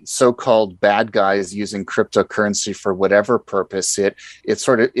see so-called bad guys using cryptocurrency for whatever purpose, it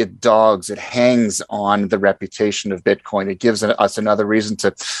hangs on the reputation of Bitcoin. It gives us another reason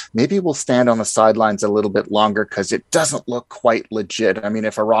to maybe we'll stand on the sidelines a little bit longer because it doesn't look quite legit. I mean,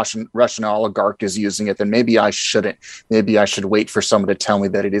 if a Russian oligarch is using it, then maybe I shouldn't. Maybe I should wait for someone to tell me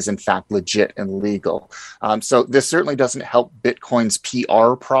that it is in fact legit and legal. So this certainly doesn't help Bitcoin's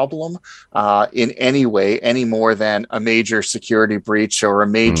PR problem in any way, any more than a major security breach or a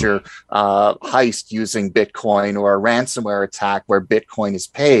major heist using Bitcoin or a ransomware attack where Bitcoin is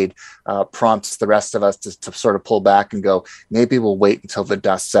paid prompts the rest of us to sort of pull back and go, maybe we'll wait until the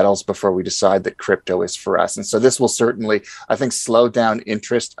dust settles before we decide that crypto is for us. And so this will certainly, I think, slow down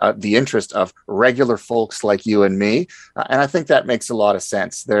the interest of regular folks like you and me. And I think that makes a lot of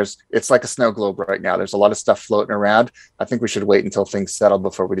sense. It's like a snow globe right now. There's a lot of stuff floating around. I think we should wait until things settle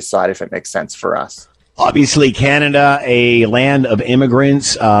before we decide if it makes sense for us. Obviously, Canada, a land of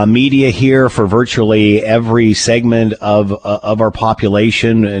immigrants, media here for virtually every segment of our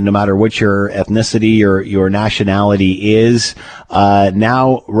population, no matter what your ethnicity or your nationality is.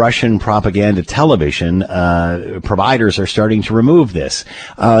 Now, Russian propaganda television providers are starting to remove this.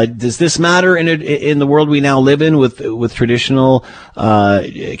 Does this matter in the world we now live in with traditional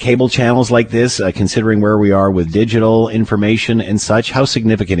cable channels like this, considering where we are with digital information and such? How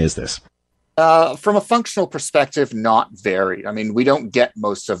significant is this? From a functional perspective, not very. I mean, we don't get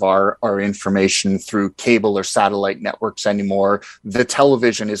most of our information through cable or satellite networks anymore. The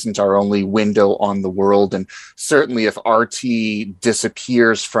television isn't our only window on the world. And certainly if RT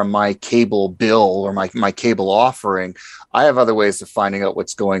disappears from my cable bill or my cable offering, I have other ways of finding out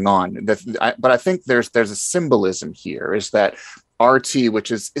what's going on. But I think there's a symbolism here, is that RT,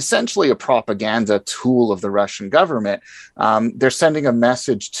 which is essentially a propaganda tool of the Russian government, they're sending a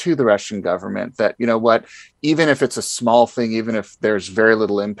message to the Russian government that, you know what, even if it's a small thing, even if there's very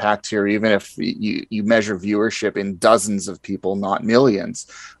little impact here, even if you measure viewership in dozens of people, not millions,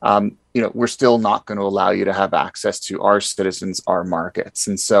 we're still not going to allow you to have access to our citizens, our markets.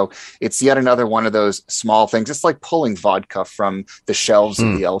 And so it's yet another one of those small things. It's like pulling vodka from the shelves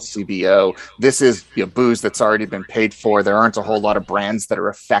of the LCBO. This is booze that's already been paid for. There aren't a whole lot of brands that are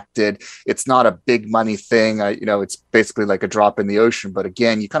affected. It's not a big money thing. It's basically like a drop in the ocean. But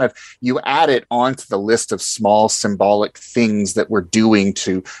again, you add it onto the list of small symbolic things that we're doing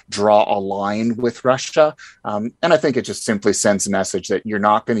to draw a line with Russia. And I think it just simply sends a message that you're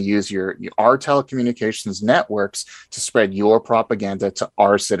not going to use our telecommunications networks to spread your propaganda to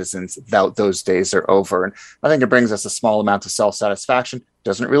our citizens. Those days are over. And I think it brings us a small amount of self-satisfaction.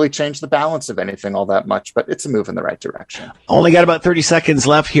 Doesn't really change the balance of anything all that much, but it's a move in the right direction. Only got about 30 seconds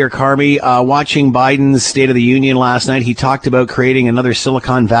left here, Carmi. Watching Biden's State of the Union last night, he talked about creating another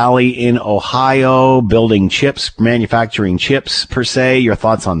Silicon Valley in Ohio, building chips, manufacturing chips per se. Your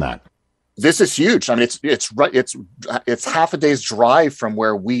thoughts on that? This is huge. I mean, it's half a day's drive from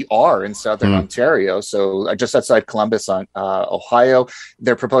where we are in southern Ontario. So just outside Columbus, Ohio,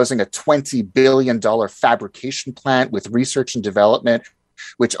 they're proposing a $20 billion fabrication plant with research and development,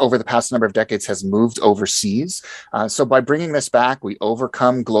 which over the past number of decades has moved overseas. So by bringing this back, we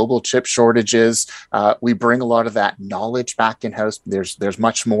overcome global chip shortages. We bring a lot of that knowledge back in-house. There's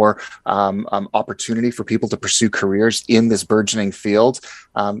much more opportunity for people to pursue careers in this burgeoning field.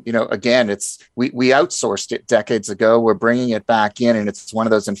 Again, we outsourced it decades ago. We're bringing it back in, and it's one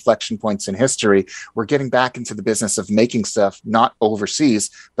of those inflection points in history. We're getting back into the business of making stuff, not overseas,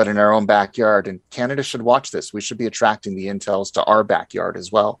 but in our own backyard. And Canada should watch this. We should be attracting the intels to our backyard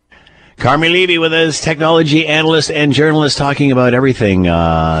as well. Carmi Levy with us, technology analyst and journalist, talking about everything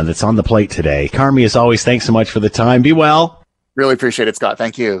that's on the plate today. Carmi, as always, thanks so much for the time. Be well. Really appreciate it, Scott.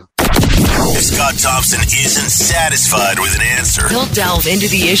 Thank you. If Scott Thompson isn't satisfied with an answer, He'll delve into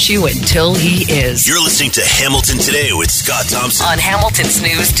the issue until he is. You're listening to Hamilton Today with Scott Thompson On Hamilton's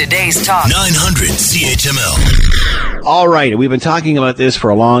News Today's Talk. 900 CHML. All right. We've been talking about this for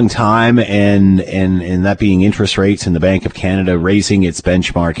a long time, and that being interest rates, and the Bank of Canada raising its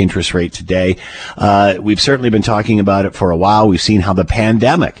benchmark interest rate today. We've certainly been talking about it for a while. We've seen how the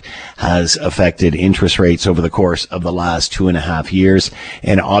pandemic has affected interest rates over the course of the last 2.5 years.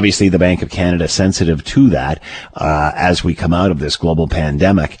 And obviously the Bank of Canada sensitive to that as we come out of this global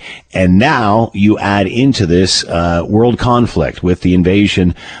pandemic. And now you add into this world conflict with the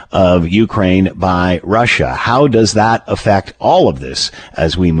invasion of Ukraine by Russia. How does that affect all of this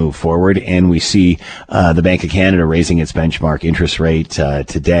as we move forward? And we see the Bank of Canada raising its benchmark interest rate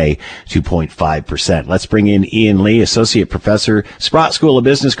today, 2.5%. Let's bring in Ian Lee, Associate Professor, Sprott School of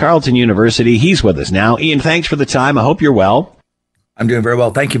Business, Carleton University. He's with us now. Ian, thanks for the time. I hope you're well. I'm doing very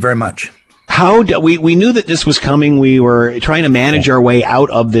well. Thank you very much. We knew that this was coming. We were trying to manage our way out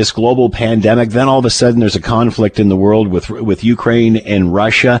of this global pandemic. Then all of a sudden there's a conflict in the world with Ukraine and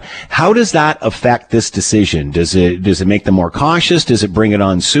Russia. How does that affect this decision? Does it make them more cautious? Does it bring it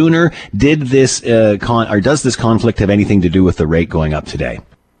on sooner? Does this conflict have anything to do with the rate going up today?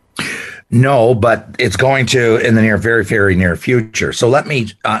 No, but it's going to in the very, very near future. So let me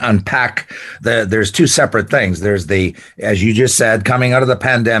unpack there's two separate things. There's as you just said, coming out of the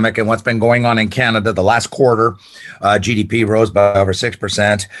pandemic and what's been going on in Canada. The last quarter, GDP rose by over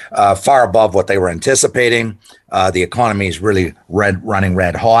 6%, far above what they were anticipating. The economy is really running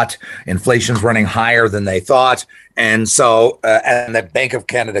red hot. Inflation's running higher than they thought. And so, and the Bank of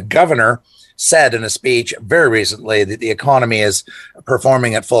Canada governor said in a speech very recently that the economy is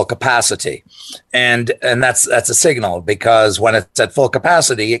performing at full capacity. And that's a signal, because when it's at full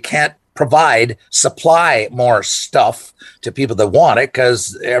capacity, it can't supply more stuff to people that want it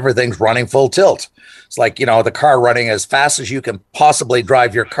because everything's running full tilt. It's like, the car running as fast as you can possibly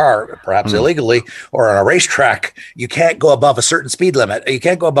drive your car, perhaps illegally, or on a racetrack. You can't go above a certain speed limit. You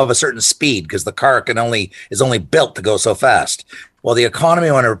can't go above a certain speed because the car is only built to go so fast. Well, the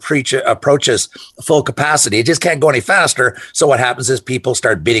economy, when it approaches full capacity, it just can't go any faster. So what happens is people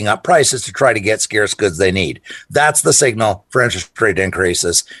start bidding up prices to try to get scarce goods they need. That's the signal for interest rate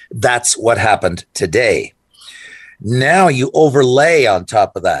increases. That's what happened today. Now you overlay on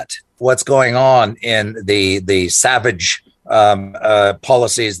top of that what's going on in the savage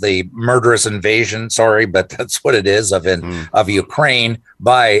policies, the murderous invasion, but that's what it is, of Ukraine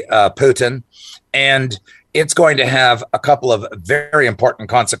by Putin. And it's going to have a couple of very important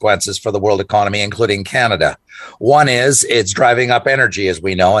consequences for the world economy, including Canada. One is it's driving up energy, as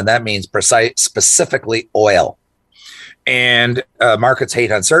we know, and that means specifically oil. And markets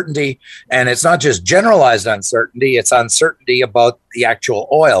hate uncertainty. And it's not just generalized uncertainty, it's uncertainty about the actual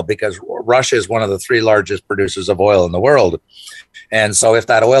oil, because Russia is one of the 3 largest producers of oil in the world. And so if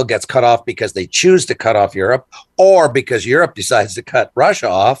that oil gets cut off because they choose to cut off Europe, or because Europe decides to cut Russia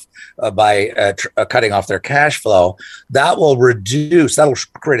off by cutting off their cash flow, that'll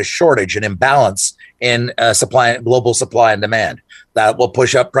create a shortage, an imbalance in global supply and demand. That will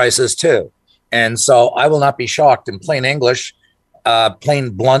push up prices too. And so I will not be shocked, in plain English,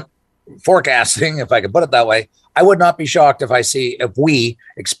 plain blunt forecasting, if I could put it that way. I would not be shocked if we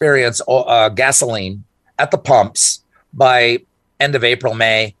experience gasoline at the pumps by end of April,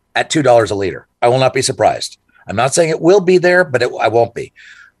 May at $2 a liter. I will not be surprised. I'm not saying it will be there, but I won't be.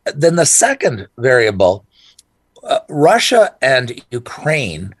 Then the second variable, Russia and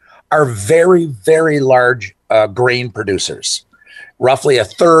Ukraine are very, very large grain producers. Roughly a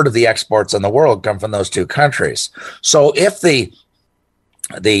third of the exports in the world come from those 2 countries. So if the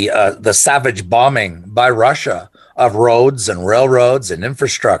savage bombing by Russia of roads and railroads and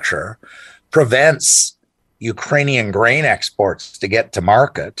infrastructure prevents Ukrainian grain exports to get to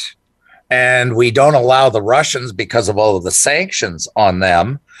market, and we don't allow the Russians, because of all of the sanctions on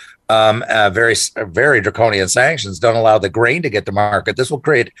them, very, very draconian sanctions, don't allow the grain to get to market, this will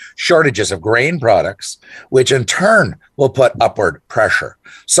create shortages of grain products, which in turn will put upward pressure.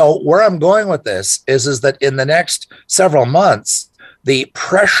 So where I'm going with this is that in the next several months, the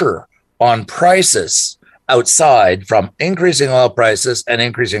pressure on prices outside from increasing oil prices and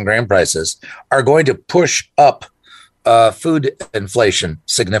increasing grain prices are going to push up food inflation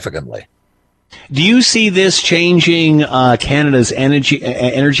significantly. Do you see this changing Canada's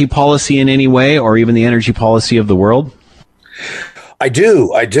energy policy in any way, or even the energy policy of the world? I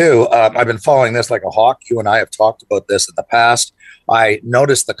do. I've been following this like a hawk. You and I have talked about this in the past. I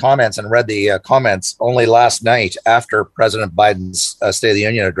noticed the comments and read the comments only last night after President Biden's State of the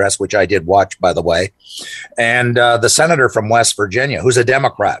Union address, which I did watch, by the way. And the senator from West Virginia, who's a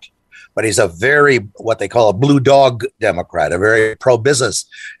Democrat, but he's a very, what they call a blue dog Democrat, a very pro-business,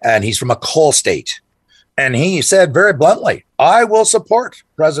 and he's from a coal state. And he said very bluntly, I will support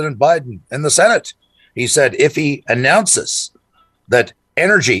President Biden in the Senate. He said if he announces that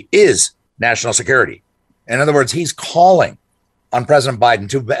energy is national security. In other words, he's calling on President Biden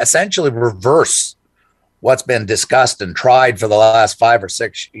to essentially reverse what's been discussed and tried for the last 5 or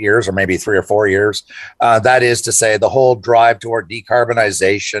 6 years, or maybe 3 or 4 years. That is to say, the whole drive toward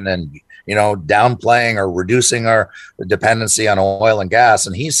decarbonization and, downplaying or reducing our dependency on oil and gas.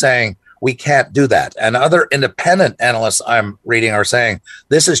 And he's saying we can't do that. And other independent analysts I'm reading are saying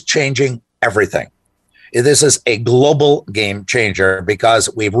this is changing everything. This is a global game changer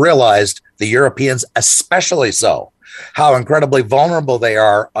because we've realized, the Europeans especially so, how incredibly vulnerable they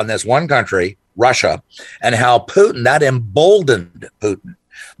are on this one country, Russia, and how Putin, that emboldened Putin.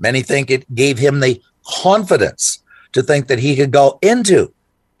 Many think it gave him the confidence to think that he could go into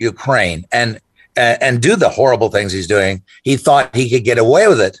Ukraine and do the horrible things he's doing. He thought he could get away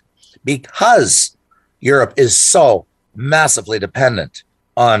with it because Europe is so massively dependent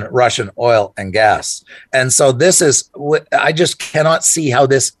on Russian oil and gas. And so I just cannot see how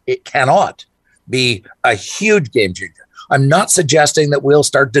it cannot be a huge game changer. I'm not suggesting that we'll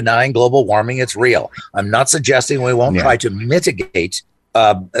start denying global warming. It's real. I'm not suggesting we won't try to mitigate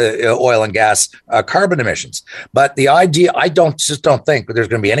oil and gas carbon emissions. But the idea, I don't think there's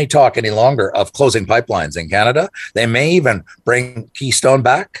going to be any talk any longer of closing pipelines in Canada. They may even bring Keystone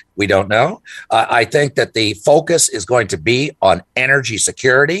back. We don't know. I think that the focus is going to be on energy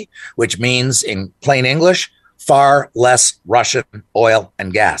security, which means in plain English, far less Russian oil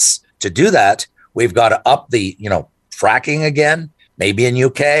and gas. To do that, we've got to up the, fracking again, maybe in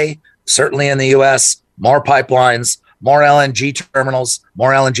UK, certainly in the US, more pipelines, more LNG terminals,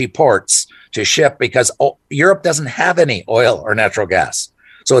 more LNG ports to ship because Europe doesn't have any oil or natural gas.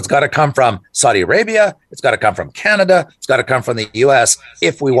 So it's got to come from Saudi Arabia. It's got to come from Canada. It's got to come from the US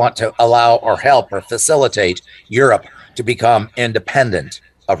if we want to allow or help or facilitate Europe to become independent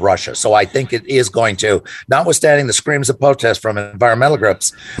of Russia. So I think it is going to, notwithstanding the screams of protest from environmental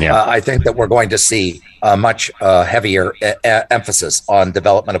groups, I think that we're going to see a much heavier emphasis on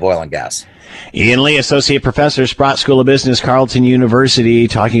development of oil and gas. Ian Lee, Associate Professor, Sprott School of Business, Carleton University,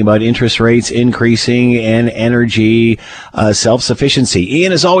 talking about interest rates increasing and energy self-sufficiency.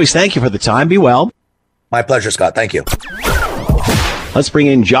 Ian, as always, thank you for the time. Be well. My pleasure, Scott. Thank you. Let's bring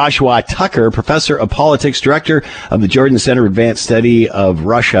in Joshua Tucker, Professor of Politics, Director of the Jordan Center for Advanced Study of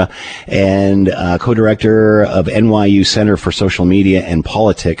Russia, and co-director of NYU Center for Social Media and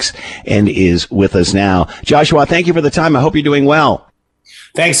Politics, and is with us now. Joshua, thank you for the time. I hope you're doing well.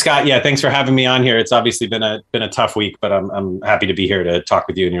 Thanks, Scott. Yeah, thanks for having me on here. It's obviously been a tough week, but I'm happy to be here to talk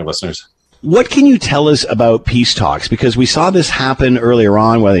with you and your listeners. What can you tell us about peace talks? Because we saw this happen earlier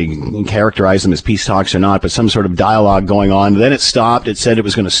on, whether you can characterize them as peace talks or not, but some sort of dialogue going on. Then it stopped. It said it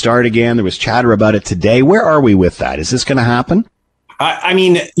was going to start again. There was chatter about it today. Where are we with that? Is this going to happen? I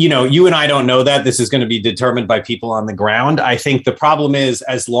mean, you and I don't know that. This is going to be determined by people on the ground. I think the problem is,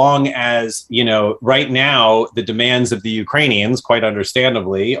 as long as, right now, the demands of the Ukrainians, quite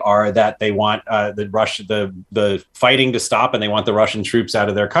understandably, are that they want the fighting to stop, and they want the Russian troops out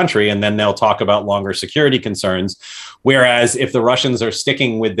of their country, and then they'll talk about longer security concerns. Whereas if the Russians are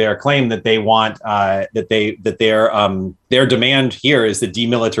sticking with their claim that they want their demand here is the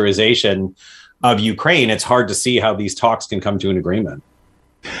demilitarization of Ukraine, it's hard to see how these talks can come to an agreement.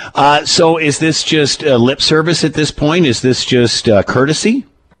 So is this just lip service at this point? Is this just courtesy?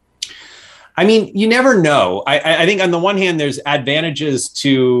 I mean, you never know. I think on the one hand, there's advantages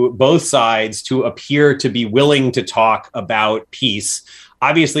to both sides to appear to be willing to talk about peace.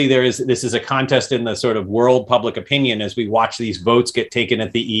 Obviously, this is a contest in the sort of world public opinion as we watch these votes get taken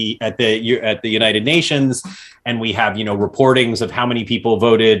at the United Nations, and we have reportings of how many people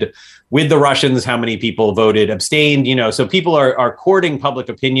voted with the Russians, how many people voted abstained. So people are courting public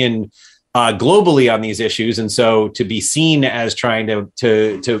opinion globally on these issues, and so to be seen as trying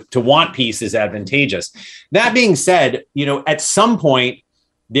to want peace is advantageous. That being said, at some point,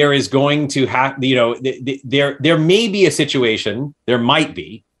 there is going to have, there may be a situation, there might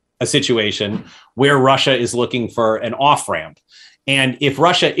be a situation where Russia is looking for an off-ramp. And if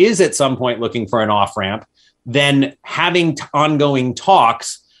Russia is at some point looking for an off-ramp, then having ongoing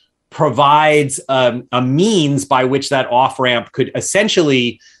talks provides a means by which that off-ramp could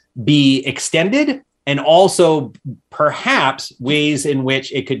essentially be extended, and also perhaps ways in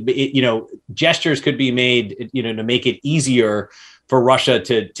which it could be, gestures could be made, to make it easier for Russia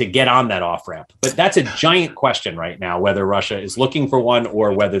to get on that off-ramp. But that's a giant question right now, whether Russia is looking for one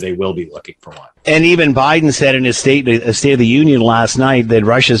or whether they will be looking for one. And even Biden said in his State of the Union last night that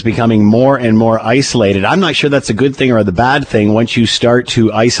Russia is becoming more and more isolated. I'm not sure that's a good thing or the bad thing once you start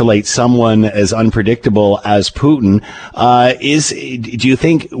to isolate someone as unpredictable as Putin. Do you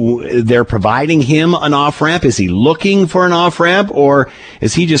think they're providing him an off-ramp? Is he looking for an off-ramp, or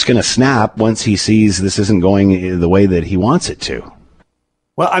is he just going to snap once he sees this isn't going the way that he wants it to?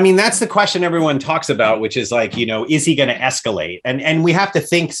 Well, I mean, that's the question everyone talks about, which is like, is he going to escalate? And we have to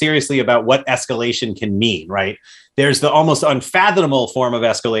think seriously about what escalation can mean, right? There's the almost unfathomable form of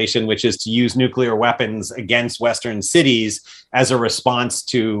escalation, which is to use nuclear weapons against Western cities as a response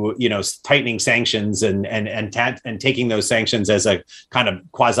to, tightening sanctions and taking those sanctions as a kind of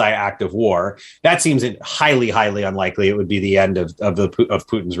quasi act of war. That seems highly, highly unlikely. It would be the end of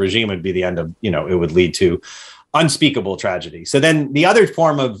Putin's regime. It would be the end of, it would lead to unspeakable tragedy. So then the other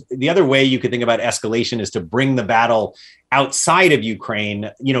way you could think about escalation is to bring the battle outside of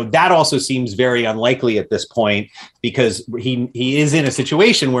Ukraine. That also seems very unlikely at this point, because he is in a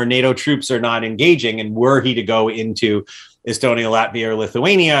situation where NATO troops are not engaging. And were he to go into Estonia, Latvia, or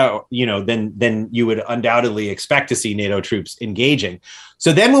Lithuania, then you would undoubtedly expect to see NATO troops engaging.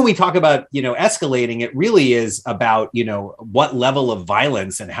 So then when we talk about, escalating, it really is about, what level of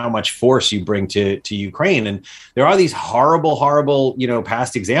violence and how much force you bring to Ukraine. And there are these horrible, horrible,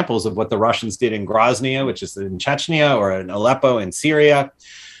 past examples of what the Russians did in Grozny, which is in Chechnya, or in Aleppo in Syria,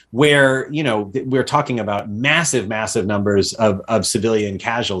 where, we're talking about massive, massive numbers of civilian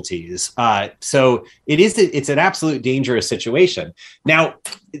casualties. So it's an absolute dangerous situation. Now,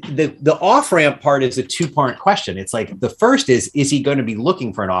 the off-ramp part is a two-part question. It's like, the first is he going to be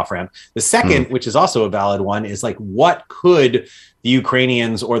looking for an off-ramp? The second, which is also a valid one, is like, what could the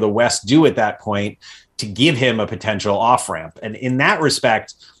Ukrainians or the West do at that point to give him a potential off-ramp? And in that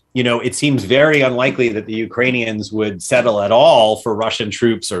respect, it seems very unlikely that the Ukrainians would settle at all for Russian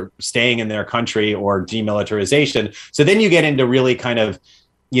troops or staying in their country or demilitarization. So then you get into really kind of,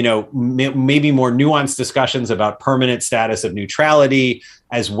 maybe more nuanced discussions about permanent status of neutrality,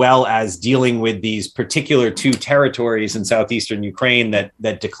 as well as dealing with these particular two territories in southeastern Ukraine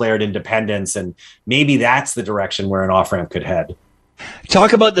that declared independence. And maybe that's the direction where an off-ramp could head.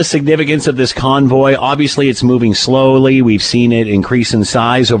 Talk about the significance of this convoy. Obviously, it's moving slowly. We've seen it increase in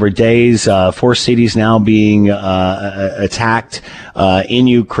size over days. 4 cities now being attacked in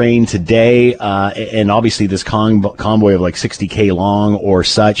Ukraine today. And obviously, this convoy of like 60K long or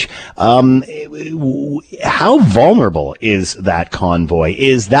such. How vulnerable is that convoy?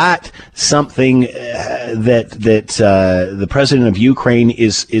 Is that something that the president of Ukraine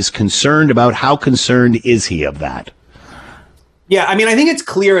is concerned about? How concerned is he of that? Yeah, I mean, I think it's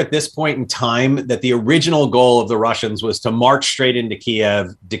clear at this point in time that the original goal of the Russians was to march straight into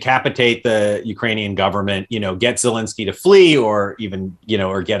Kiev, decapitate the Ukrainian government, get Zelensky to flee or even,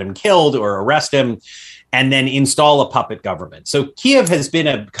 or get him killed or arrest him, and then install a puppet government. So Kiev has been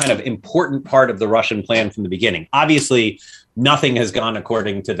a kind of important part of the Russian plan from the beginning. Obviously, nothing has gone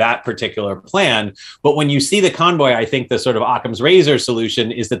according to that particular plan. But when you see the convoy, I think the sort of Occam's razor solution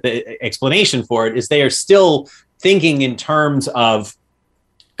is that the explanation for it is they are still thinking in terms of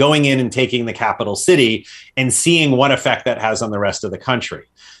going in and taking the capital city and seeing what effect that has on the rest of the country.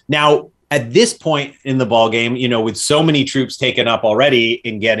 Now, at this point in the ballgame, with so many troops taken up already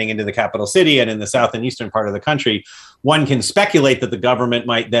in getting into the capital city and in the south and eastern part of the country, one can speculate that the government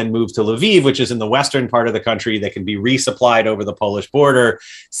might then move to Lviv, which is in the western part of the country that can be resupplied over the Polish border,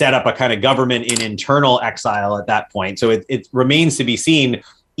 set up a kind of government in internal exile at that point. So it remains to be seen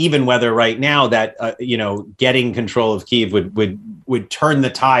even whether right now that, getting control of Kyiv would turn the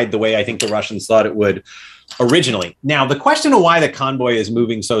tide the way I think the Russians thought it would originally. Now, the question of why the convoy is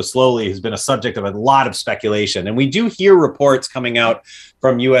moving so slowly has been a subject of a lot of speculation. And we do hear reports coming out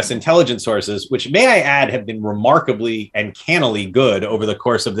from U.S. intelligence sources, which, may I add, have been remarkably and cannily good over the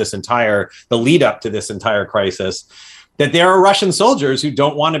course of the lead up to this entire crisis, that there are Russian soldiers who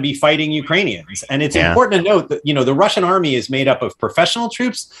don't want to be fighting Ukrainians. And it's important to note that, the Russian army is made up of professional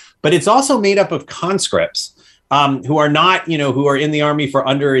troops, but it's also made up of conscripts who are not, who are in the army for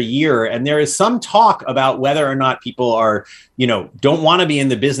under a year. And there is some talk about whether or not people are, don't want to be in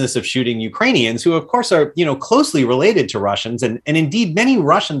the business of shooting Ukrainians, who, of course, are, closely related to Russians. And indeed, many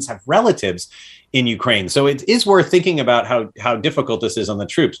Russians have relatives in Ukraine. So it is worth thinking about how difficult this is on the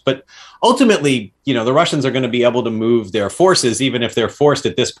troops. But ultimately, the Russians are going to be able to move their forces, even if they're forced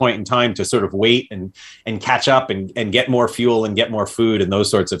at this point in time to sort of wait and catch up and get more fuel and get more food and those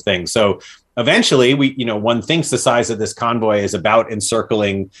sorts of things. So eventually, one thinks the size of this convoy is about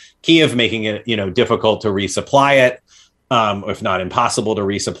encircling Kiev, making it, difficult to resupply it, if not impossible to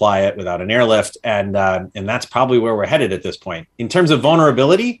resupply it without an airlift. And that's probably where we're headed at this point. In terms of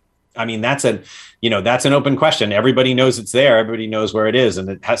vulnerability, I mean, that's an open question. Everybody knows it's there. Everybody knows where it is. And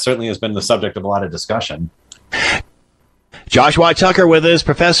it certainly has been the subject of a lot of discussion. Joshua Tucker with us,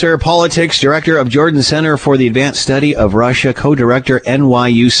 professor of politics, director of Jordan Center for the Advanced Study of Russia, co-director,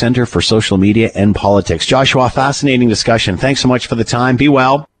 NYU Center for Social Media and Politics. Joshua, fascinating discussion. Thanks so much for the time. Be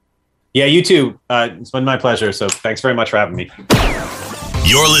well. Yeah, you too. It's been my pleasure. So thanks very much for having me.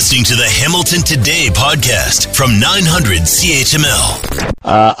 You're listening to the Hamilton Today podcast from 900 CHML.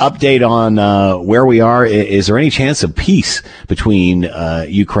 Update on where we are. Is there any chance of peace between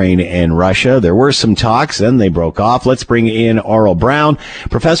Ukraine and Russia? There were some talks, then they broke off. Let's bring in Aurel Brown,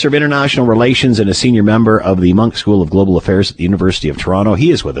 professor of international relations and a senior member of the Munk School of Global Affairs at the University of Toronto. He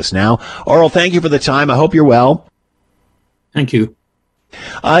is with us now. Aurel, thank you for the time. I hope you're well. Thank you.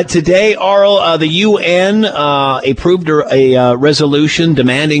 Today, Aurel, the UN approved a resolution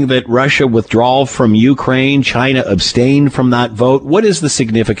demanding that Russia withdraw from Ukraine. China abstained from that vote. What is the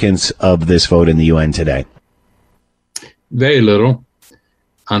significance of this vote in the UN today? Very little,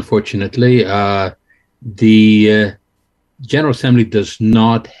 unfortunately. The General Assembly does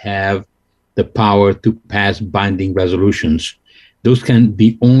not have the power to pass binding resolutions. Those can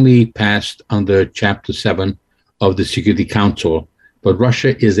be only passed under Chapter 7 of the Security Council. But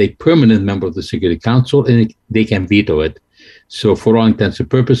Russia is a permanent member of the Security Council, and they can veto it. So for all intents and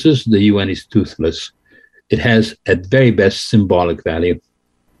purposes, the UN is toothless. It has, at very best, symbolic value.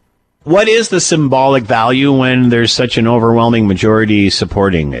 What is the symbolic value when there's such an overwhelming majority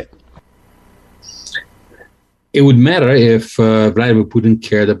supporting it? It would matter if Vladimir Putin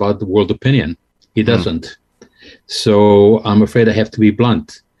cared about the world opinion. He doesn't. So I'm afraid I have to be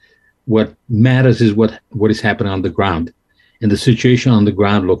blunt. What matters is what is happening on the ground. And the situation on the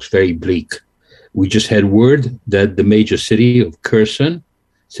ground looks very bleak. We just had word that the major city of Kherson,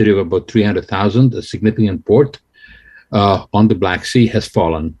 city of about 300,000, a significant port on the Black Sea, has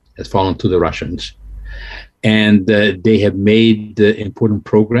fallen to the Russians. And they have made important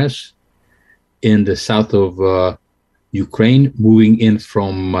progress in the south of Ukraine, moving in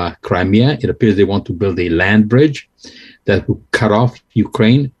from Crimea. It appears they want to build a land bridge that will cut off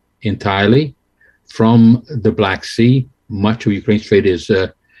Ukraine entirely from the Black Sea. Much of Ukraine's trade is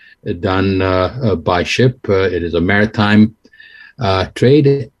done by ship. It is a maritime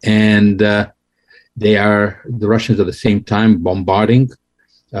trade, and the Russians at the same time bombarding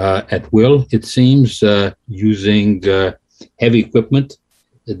at will, it seems, using heavy equipment,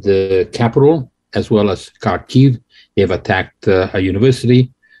 the capital, as well as Kharkiv. They have attacked a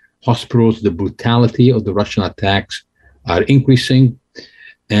university, hospitals. The brutality of the Russian attacks are increasing.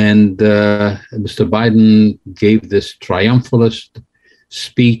 And Mr. Biden gave this triumphalist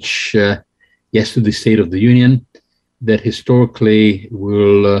speech yesterday, State of the Union, that historically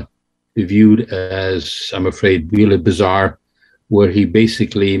will be viewed as, I'm afraid, really bizarre, where he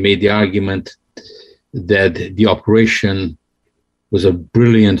basically made the argument that the operation was a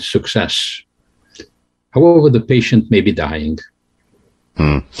brilliant success. However, the patient may be dying.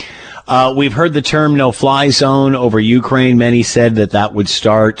 We've heard the term no-fly zone over Ukraine. Many said that would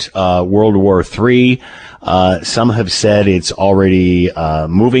start World War III. Some have said it's already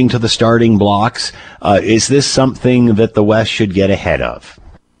moving to the starting blocks. Is this something that the West should get ahead of?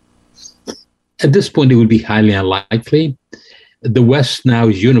 At this point, it would be highly unlikely. The West now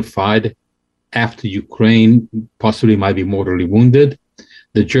is unified after Ukraine possibly might be mortally wounded.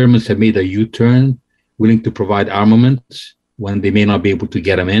 The Germans have made a U-turn, willing to provide armaments when they may not be able to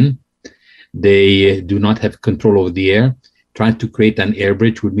get them in. They do not have control over the air. Trying to create an air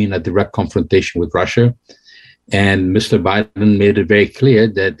bridge would mean a direct confrontation with Russia. And Mr. Biden made it very clear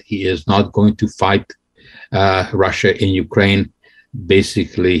that he is not going to fight Russia in Ukraine.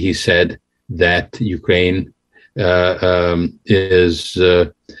 Basically, he said that Ukraine is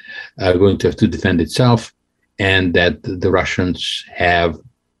going to have to defend itself, and that the Russians have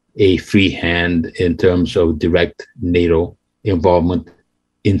a free hand in terms of direct NATO involvement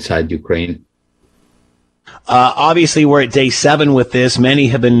inside Ukraine. Obviously, we're at day 7 with this. Many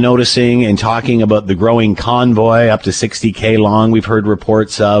have been noticing and talking about the growing convoy, up to 60K long. We've heard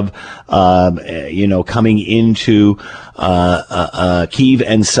reports of, coming into Kyiv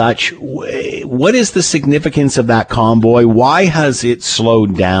and such. What is the significance of that convoy? Why has it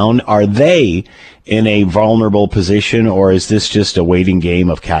slowed down? Are they in a vulnerable position, or is this just a waiting game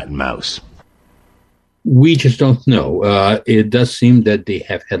of cat and mouse? We just don't know. It does seem that they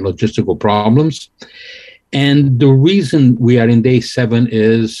have had logistical problems. And the reason we are in day 7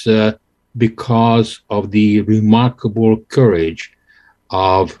 is because of the remarkable courage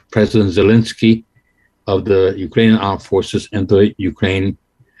of President Zelensky, of the Ukrainian armed forces, and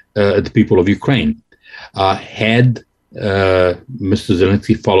the people of Ukraine. Had Mr.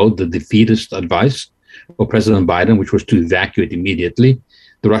 Zelensky followed the defeatist advice of President Biden, which was to evacuate immediately,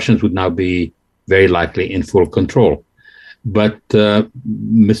 the Russians would now be very likely in full control. But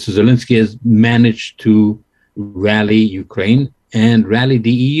Mr. Zelensky has managed to rally Ukraine and rally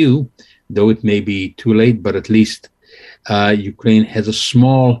the EU, though it may be too late, but at least Ukraine has a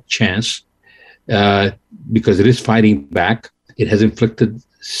small chance because it is fighting back. It has inflicted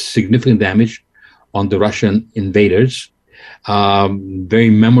significant damage on the Russian invaders. Very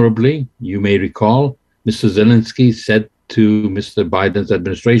memorably, you may recall, Mr. Zelensky said to Mr. Biden's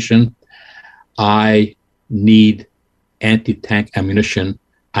administration, "I need anti-tank ammunition.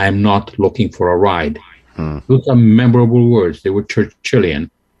 I am not looking for a ride." Those are memorable words. They were Churchillian.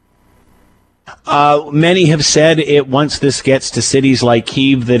 Many have said once this gets to cities like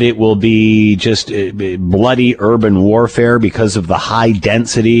Kyiv, that it will be just bloody urban warfare because of the high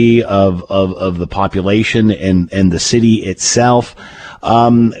density of the population and the city itself.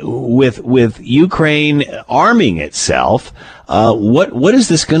 With Ukraine arming itself, what is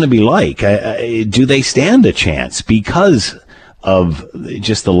this going to be like? Do they stand a chance because of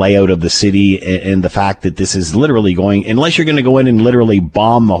just the layout of the city and the fact that this is literally going, unless you're going to go in and literally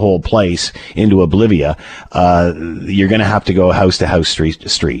bomb the whole place into oblivion, you're going to have to go house to house, street to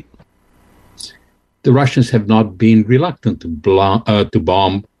street. The Russians have not been reluctant to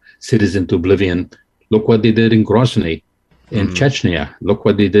bomb cities into oblivion. Look what they did in Grozny, in Chechnya. Look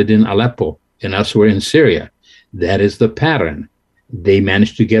what they did in Aleppo and elsewhere in Syria. That is the pattern. They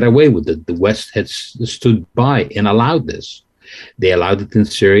managed to get away with it. The West had stood by and allowed this. They allowed it in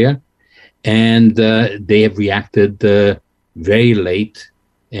Syria, and they have reacted very late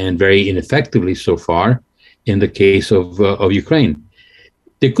and very ineffectively so far in the case of Ukraine.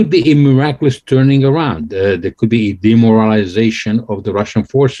 There could be a miraculous turning around. There could be a demoralization of the Russian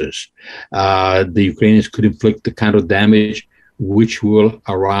forces. The Ukrainians could inflict the kind of damage which will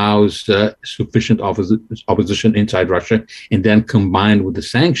arouse sufficient opposition inside Russia, and then combined with the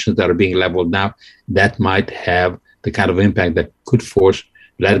sanctions that are being leveled now, that might have the kind of impact that could force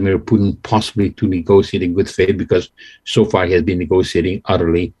Vladimir Putin possibly to negotiate in good faith, because so far he has been negotiating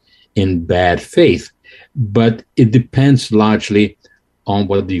utterly in bad faith. But it depends largely on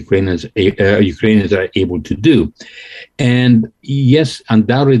what the Ukrainians are able to do. And yes,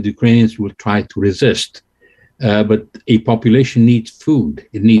 undoubtedly the Ukrainians will try to resist. But a population needs food,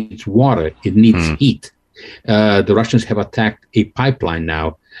 it needs water, it needs heat. The Russians have attacked a pipeline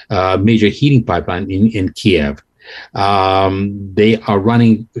now, a major heating pipeline in Kiev. They are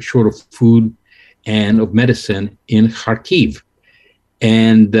running short of food and of medicine in Kharkiv.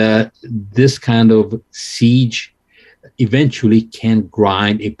 And this kind of siege eventually can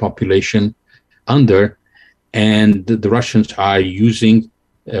grind a population under. And the Russians are using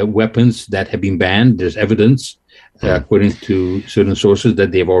weapons that have been banned. There's evidence, according to certain sources,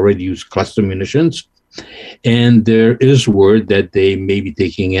 that they've already used cluster munitions. And there is word that they may be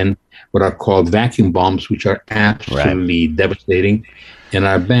taking in what are called vacuum bombs, which are absolutely devastating and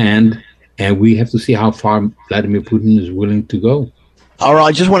are banned. And we have to see how far Vladimir Putin is willing to go. All right,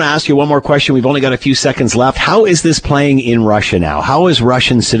 I just want to ask you one more question. We've only got a few seconds left. How is this playing in Russia now? How is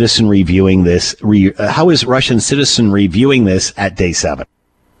Russian citizenry viewing this? How is Russian citizenry viewing this at day 7?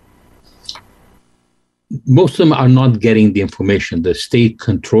 Most of them are not getting the information. The state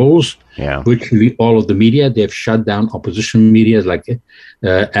controls virtually all of the media. They've shut down opposition media like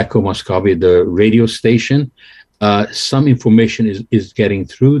Echo Moscovy, the radio station. Some information is getting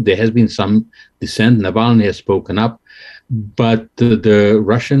through. There has been some dissent. Navalny has spoken up. But the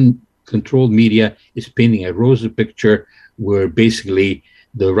Russian-controlled media is painting a rosy picture where basically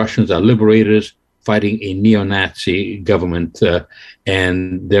the Russians are liberators fighting a neo-Nazi government,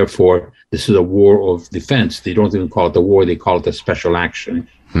 and therefore this is a war of defense. They don't even call it a war, they call it a special action.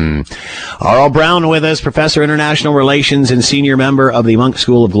 Arl Brown with us, Professor International Relations and Senior Member of the Monk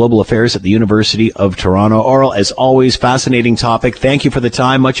School of Global Affairs at the University of Toronto. Arl, as always, fascinating topic. Thank you for the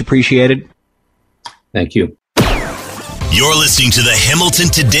time. Much appreciated. Thank you. You're listening to the Hamilton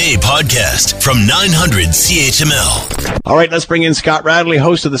Today podcast from 900 CHML. All right, let's bring in Scott Radley,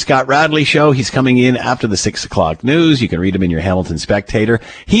 host of the Scott Radley Show. He's coming in after the 6 o'clock news. You can read him in your Hamilton Spectator.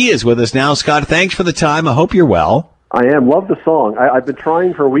 He is with us now. Scott, thanks for the time. I hope you're well. I am. Love the song. I've been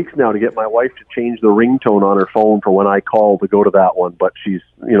trying for weeks now to get my wife to change the ringtone on her phone for when I call to go to that one, but she's,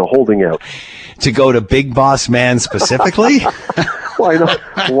 holding out. To go to Big Boss Man specifically? Why not?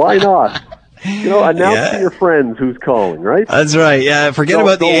 Why not? Announce to your friends who's calling, right? That's right. Yeah, forget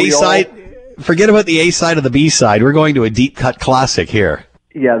about the A side. Forget about the A side of the B side. We're going to a deep cut classic here.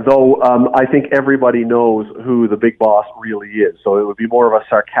 Yeah, though I think everybody knows who the big boss really is, so it would be more of a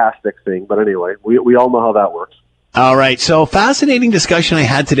sarcastic thing. But anyway, we all know how that works. All right. So fascinating discussion I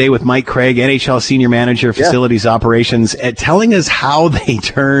had today with Mike Craig, NHL Senior Manager, Facilities Operations, telling us how they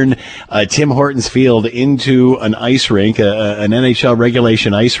turn Tim Hortons Field into an ice rink, an NHL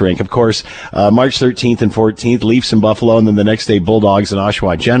regulation ice rink. Of course, March 13th and 14th, Leafs in Buffalo, and then the next day, Bulldogs and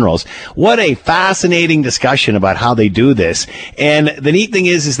Oshawa Generals. What a fascinating discussion about how they do this. And the neat thing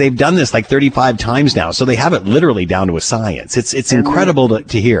is they've done this like 35 times now, so they have it literally down to a science. It's incredible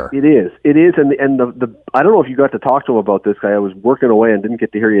to hear. It is. And the I don't know if you got to talk to him about this guy. I was working away and didn't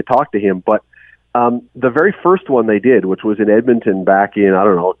get to hear you talk to him, but the very first one they did, which was in Edmonton back in,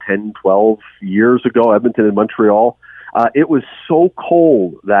 10, 12 years ago, Edmonton and Montreal, it was so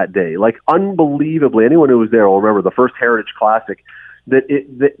cold that day, like unbelievably. Anyone who was there will remember the first Heritage Classic, that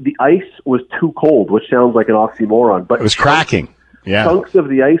the ice was too cold, which sounds like an oxymoron, but it was cracking. Yeah. Chunks of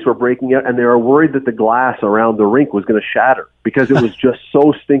the ice were breaking out, and they were worried that the glass around the rink was going to shatter because it was just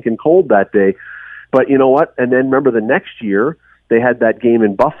so stinking cold that day. But you know what? And then remember the next year, they had that game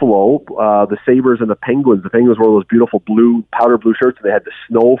in Buffalo, the Sabres and the Penguins. The Penguins wore those beautiful powder blue shirts, and they had the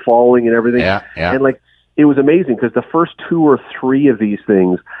snow falling and everything. Yeah. And it was amazing because the first 2 or 3 of these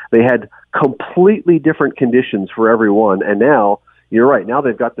things, they had completely different conditions for everyone. And now, you're right, now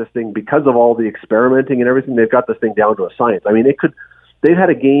they've got this thing, because of all the experimenting and everything, they've got this thing down to a science. I mean, they've had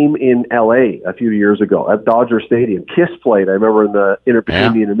a game in LA a few years ago at Dodger Stadium. Kiss played, I remember, in the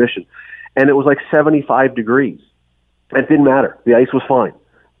between the intermission. And it was like 75 degrees. It didn't matter. The ice was fine.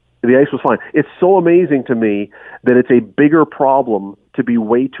 It's so amazing to me that it's a bigger problem to be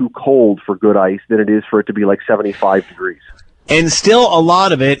way too cold for good ice than it is for it to be like 75 degrees. And still, a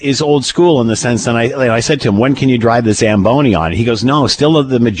lot of it is old school in the sense that I said to him, when can you drive the Zamboni on? He goes, no, still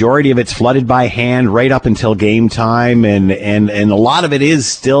the majority of it's flooded by hand right up until game time. And a lot of it is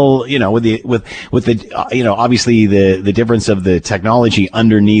still, with the obviously the difference of the technology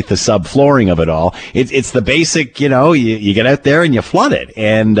underneath the subflooring of it all. It's the basic, you get out there and you flood it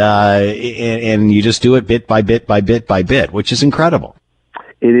and you just do it bit by bit by bit by bit, which is incredible.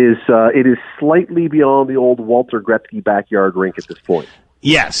 It is slightly beyond the old Walter Gretzky backyard rink at this point.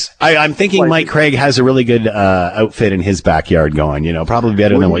 Yes. I'm thinking Mike Craig has a really good outfit in his backyard going, probably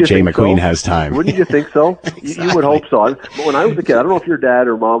better than what Jay McQueen has time. Wouldn't you think so? Exactly. You would hope so. But when I was a kid, I don't know if your dad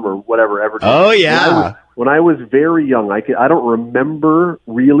or mom or whatever ever did. Oh, yeah. When I was very young, I don't remember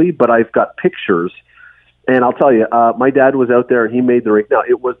really, but I've got pictures. And I'll tell you, my dad was out there and he made the rink. Now,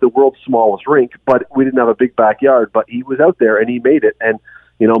 it was the world's smallest rink, but we didn't have a big backyard, but he was out there and he made it. And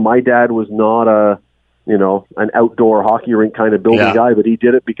my dad was not an outdoor hockey rink kind of building guy, but he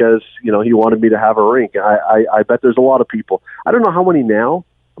did it because, he wanted me to have a rink. I bet there's a lot of people. I don't know how many now,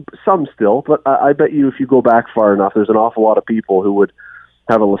 some still, but I bet you if you go back far enough, there's an awful lot of people who would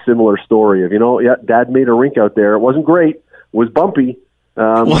have a similar story of, Dad made a rink out there. It wasn't great. It was bumpy.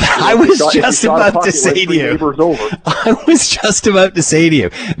 I was just about to say to you,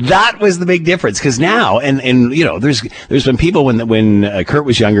 that was the big difference. Because now, and there's been people when Kurt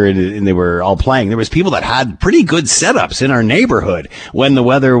was younger and they were all playing, there was people that had pretty good setups in our neighborhood when the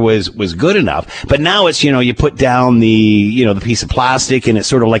weather was good enough. But now it's, you put down the piece of plastic and it's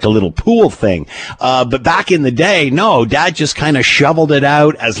sort of like a little pool thing. But back in the day, no, Dad just kind of shoveled it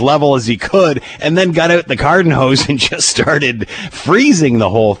out as level as he could and then got out the garden hose and just started freezing the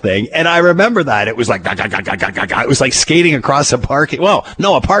whole thing. And I remember that it was like it was like skating across a parking lot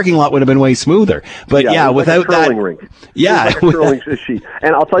would have been way smoother, but without like a curling that rink. yeah like a curling sheet.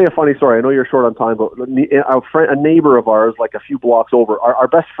 And I'll tell you a funny story. I know you're short on time, but a neighbor of ours, like a few blocks over, our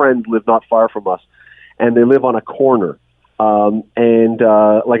best friend lived not far from us, and they live on a corner and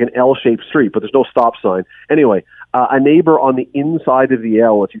like an L-shaped street, but there's no stop sign. Anyway, a neighbor on the inside of the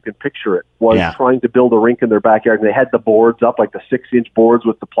L, if you can picture it, was trying to build a rink in their backyard, and they had the boards up, like the 6-inch boards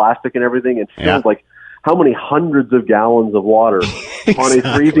with the plastic and everything, and filled like how many hundreds of gallons of water on a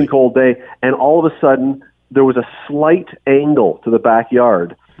freezing cold day. And all of a sudden, there was a slight angle to the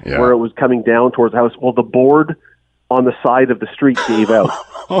backyard where it was coming down towards the house. Well, the board on the side of the street gave out.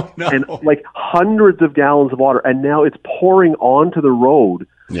 Oh, no. And like hundreds of gallons of water, and now it's pouring onto the road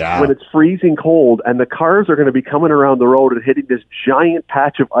when it's freezing cold, and the cars are going to be coming around the road and hitting this giant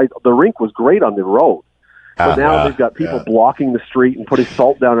patch of ice. The rink was great on the road, but now they've got people blocking the street and putting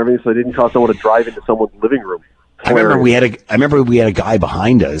salt down and everything, so they didn't cause someone to drive into someone's living room. I remember we had a guy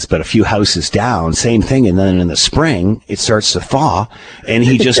behind us, but a few houses down, same thing. And then in the spring, it starts to thaw and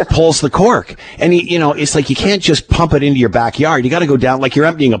he just pulls the cork. And it's like, you can't just pump it into your backyard. You got to go down like you're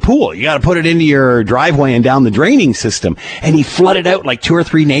emptying a pool. You got to put it into your driveway and down the draining system. And he flooded out like 2 or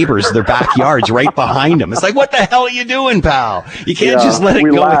 3 neighbors, their backyards right behind him. It's like, what the hell are you doing, pal? You can't just let it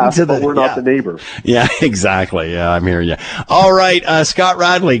go into the, but we're not the neighbor. Yeah, exactly. Yeah, I'm hearing you. All right. Scott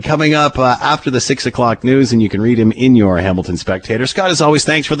Radley coming up after the 6 o'clock news, and you can read him in your Hamilton Spectator. Scott, as always,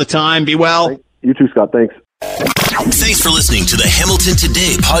 thanks for the time. Be well. You too, Scott. Thanks. Thanks for listening to the Hamilton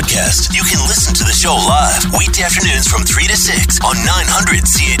Today podcast. You can listen to the show live weekday afternoons from 3 to 6 on 900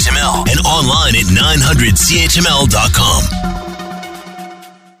 CHML and online at 900CHML.com.